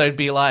the episode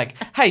be like,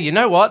 hey, you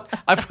know what?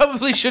 I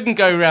probably shouldn't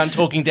go around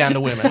talking down to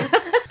women.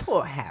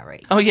 Poor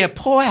Harry. Oh, yeah,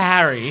 poor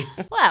Harry.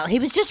 Well, he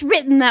was just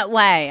written that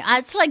way.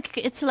 It's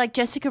like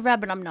Jessica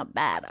Rabbit. I'm not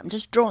bad. I'm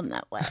just drawn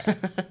that way.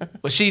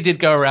 Well, she did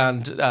go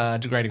around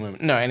degrading women.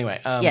 No, anyway.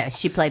 Yeah,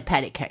 she played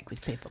patty cake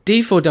with people.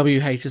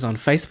 D4WH is on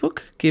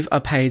Facebook. Give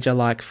our page a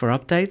like for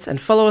updates and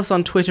follow us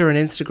on Twitter and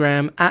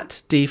Instagram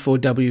at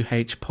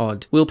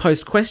D4WHpod. We'll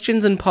post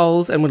questions and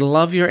polls and would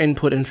love your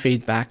input and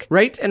feedback.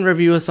 Rate and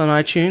review us on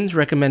iTunes,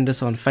 recommend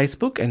us on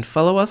Facebook and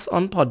follow us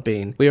on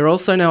Podbean. We are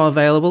also now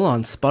available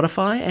on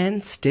Spotify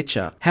and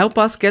Stitcher. Help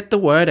us get the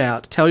word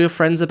out. Tell your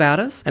friends about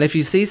us. And if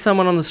you see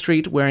someone on the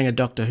street wearing a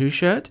Doctor Who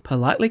shirt,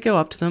 politely go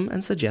up to them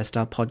and suggest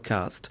our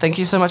podcast. Thank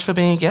you so much for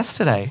being a guest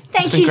today.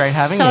 Thank it's been you great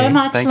having so you.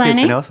 much, Thank Lenny. you,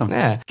 it's been awesome.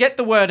 Yeah. Get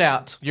the word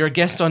out. You're a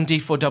guest on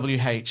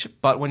D4WH,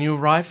 but when you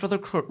arrive for the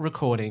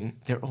recording,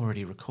 they're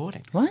already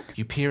recording. What?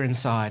 You peer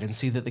inside and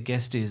see that the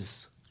guest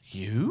is...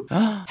 You?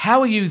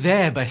 How are you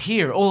there but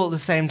here all at the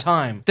same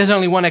time? There's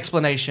only one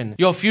explanation.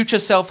 Your future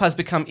self has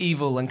become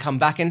evil and come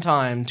back in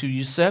time to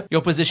usurp your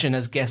position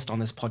as guest on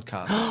this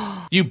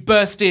podcast. You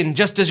burst in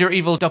just as your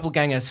evil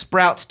doppelganger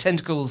sprouts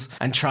tentacles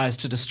and tries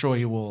to destroy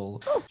you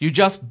all. You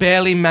just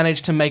barely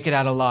manage to make it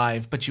out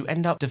alive, but you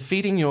end up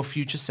defeating your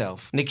future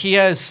self.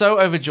 Nicchia is so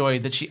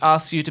overjoyed that she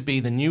asks you to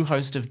be the new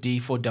host of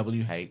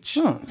D4WH.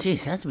 Oh,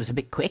 geez, that was a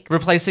bit quick.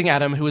 Replacing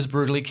Adam, who was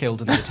brutally killed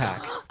in the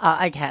attack.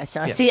 Okay,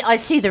 so I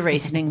see the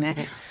reasoning there.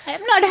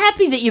 I'm not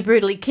happy that you're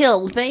brutally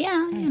killed, but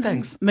yeah.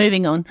 Thanks.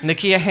 Moving on.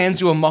 Nicchia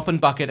hands you a mop and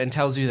bucket and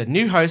tells you that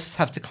new hosts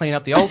have to clean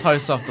up the old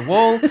hosts off the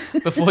wall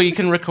before you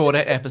can record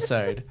an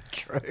episode.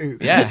 True.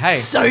 Yeah,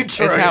 hey. So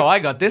true. That's how I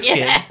got this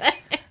gig.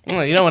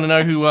 Well, you don't want to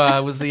know who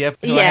was the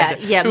who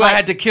I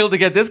had to kill to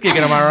get this gig.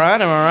 Am I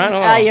right? Oh.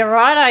 Are you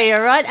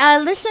right?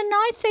 Listen,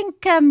 I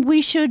think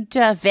we should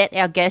vet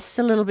our guests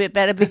a little bit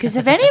better, because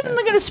if any of them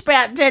are going to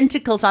sprout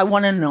tentacles, I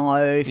want to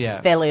know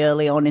fairly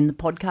early on in the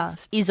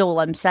podcast, is all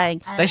I'm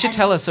saying. They should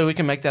tell us so we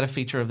can make that a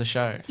feature of the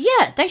show.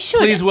 Yeah, they should.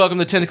 Please welcome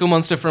the tentacle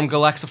monster from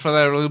Galaxia,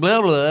 blah,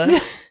 blah, blah.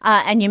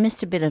 And you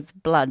missed a bit of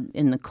blood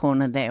in the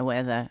corner there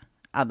where the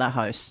other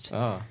host.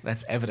 Oh,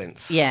 that's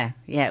evidence. Yeah,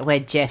 where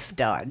Jeff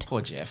died.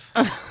 Poor Jeff.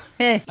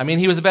 I mean,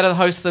 he was a better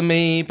host than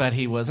me, but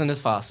he wasn't as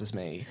fast as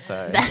me,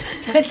 so...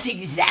 That's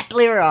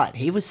exactly right.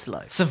 He was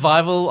slow.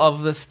 Survival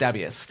of the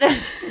stabbiest.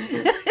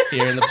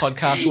 Here in the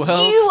podcast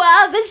world. You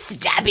are the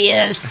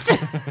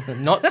stabbiest.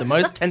 Not the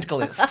most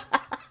tentacleist.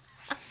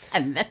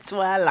 And that's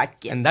why I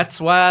like you. And that's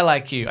why I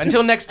like you.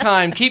 Until next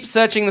time, keep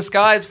searching the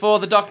skies for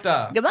the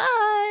Doctor.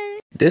 Goodbye.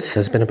 This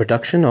has been a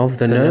production of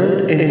The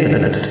Nerd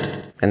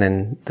Infinite. And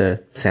then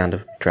the sound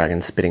of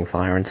dragons spitting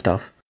fire and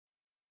stuff.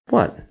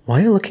 What? Why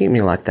are you looking at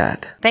me like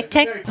that? Beck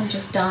Tech? I'm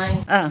just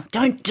dying. Oh,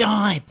 don't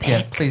die, Beck.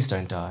 Yeah, please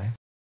don't die.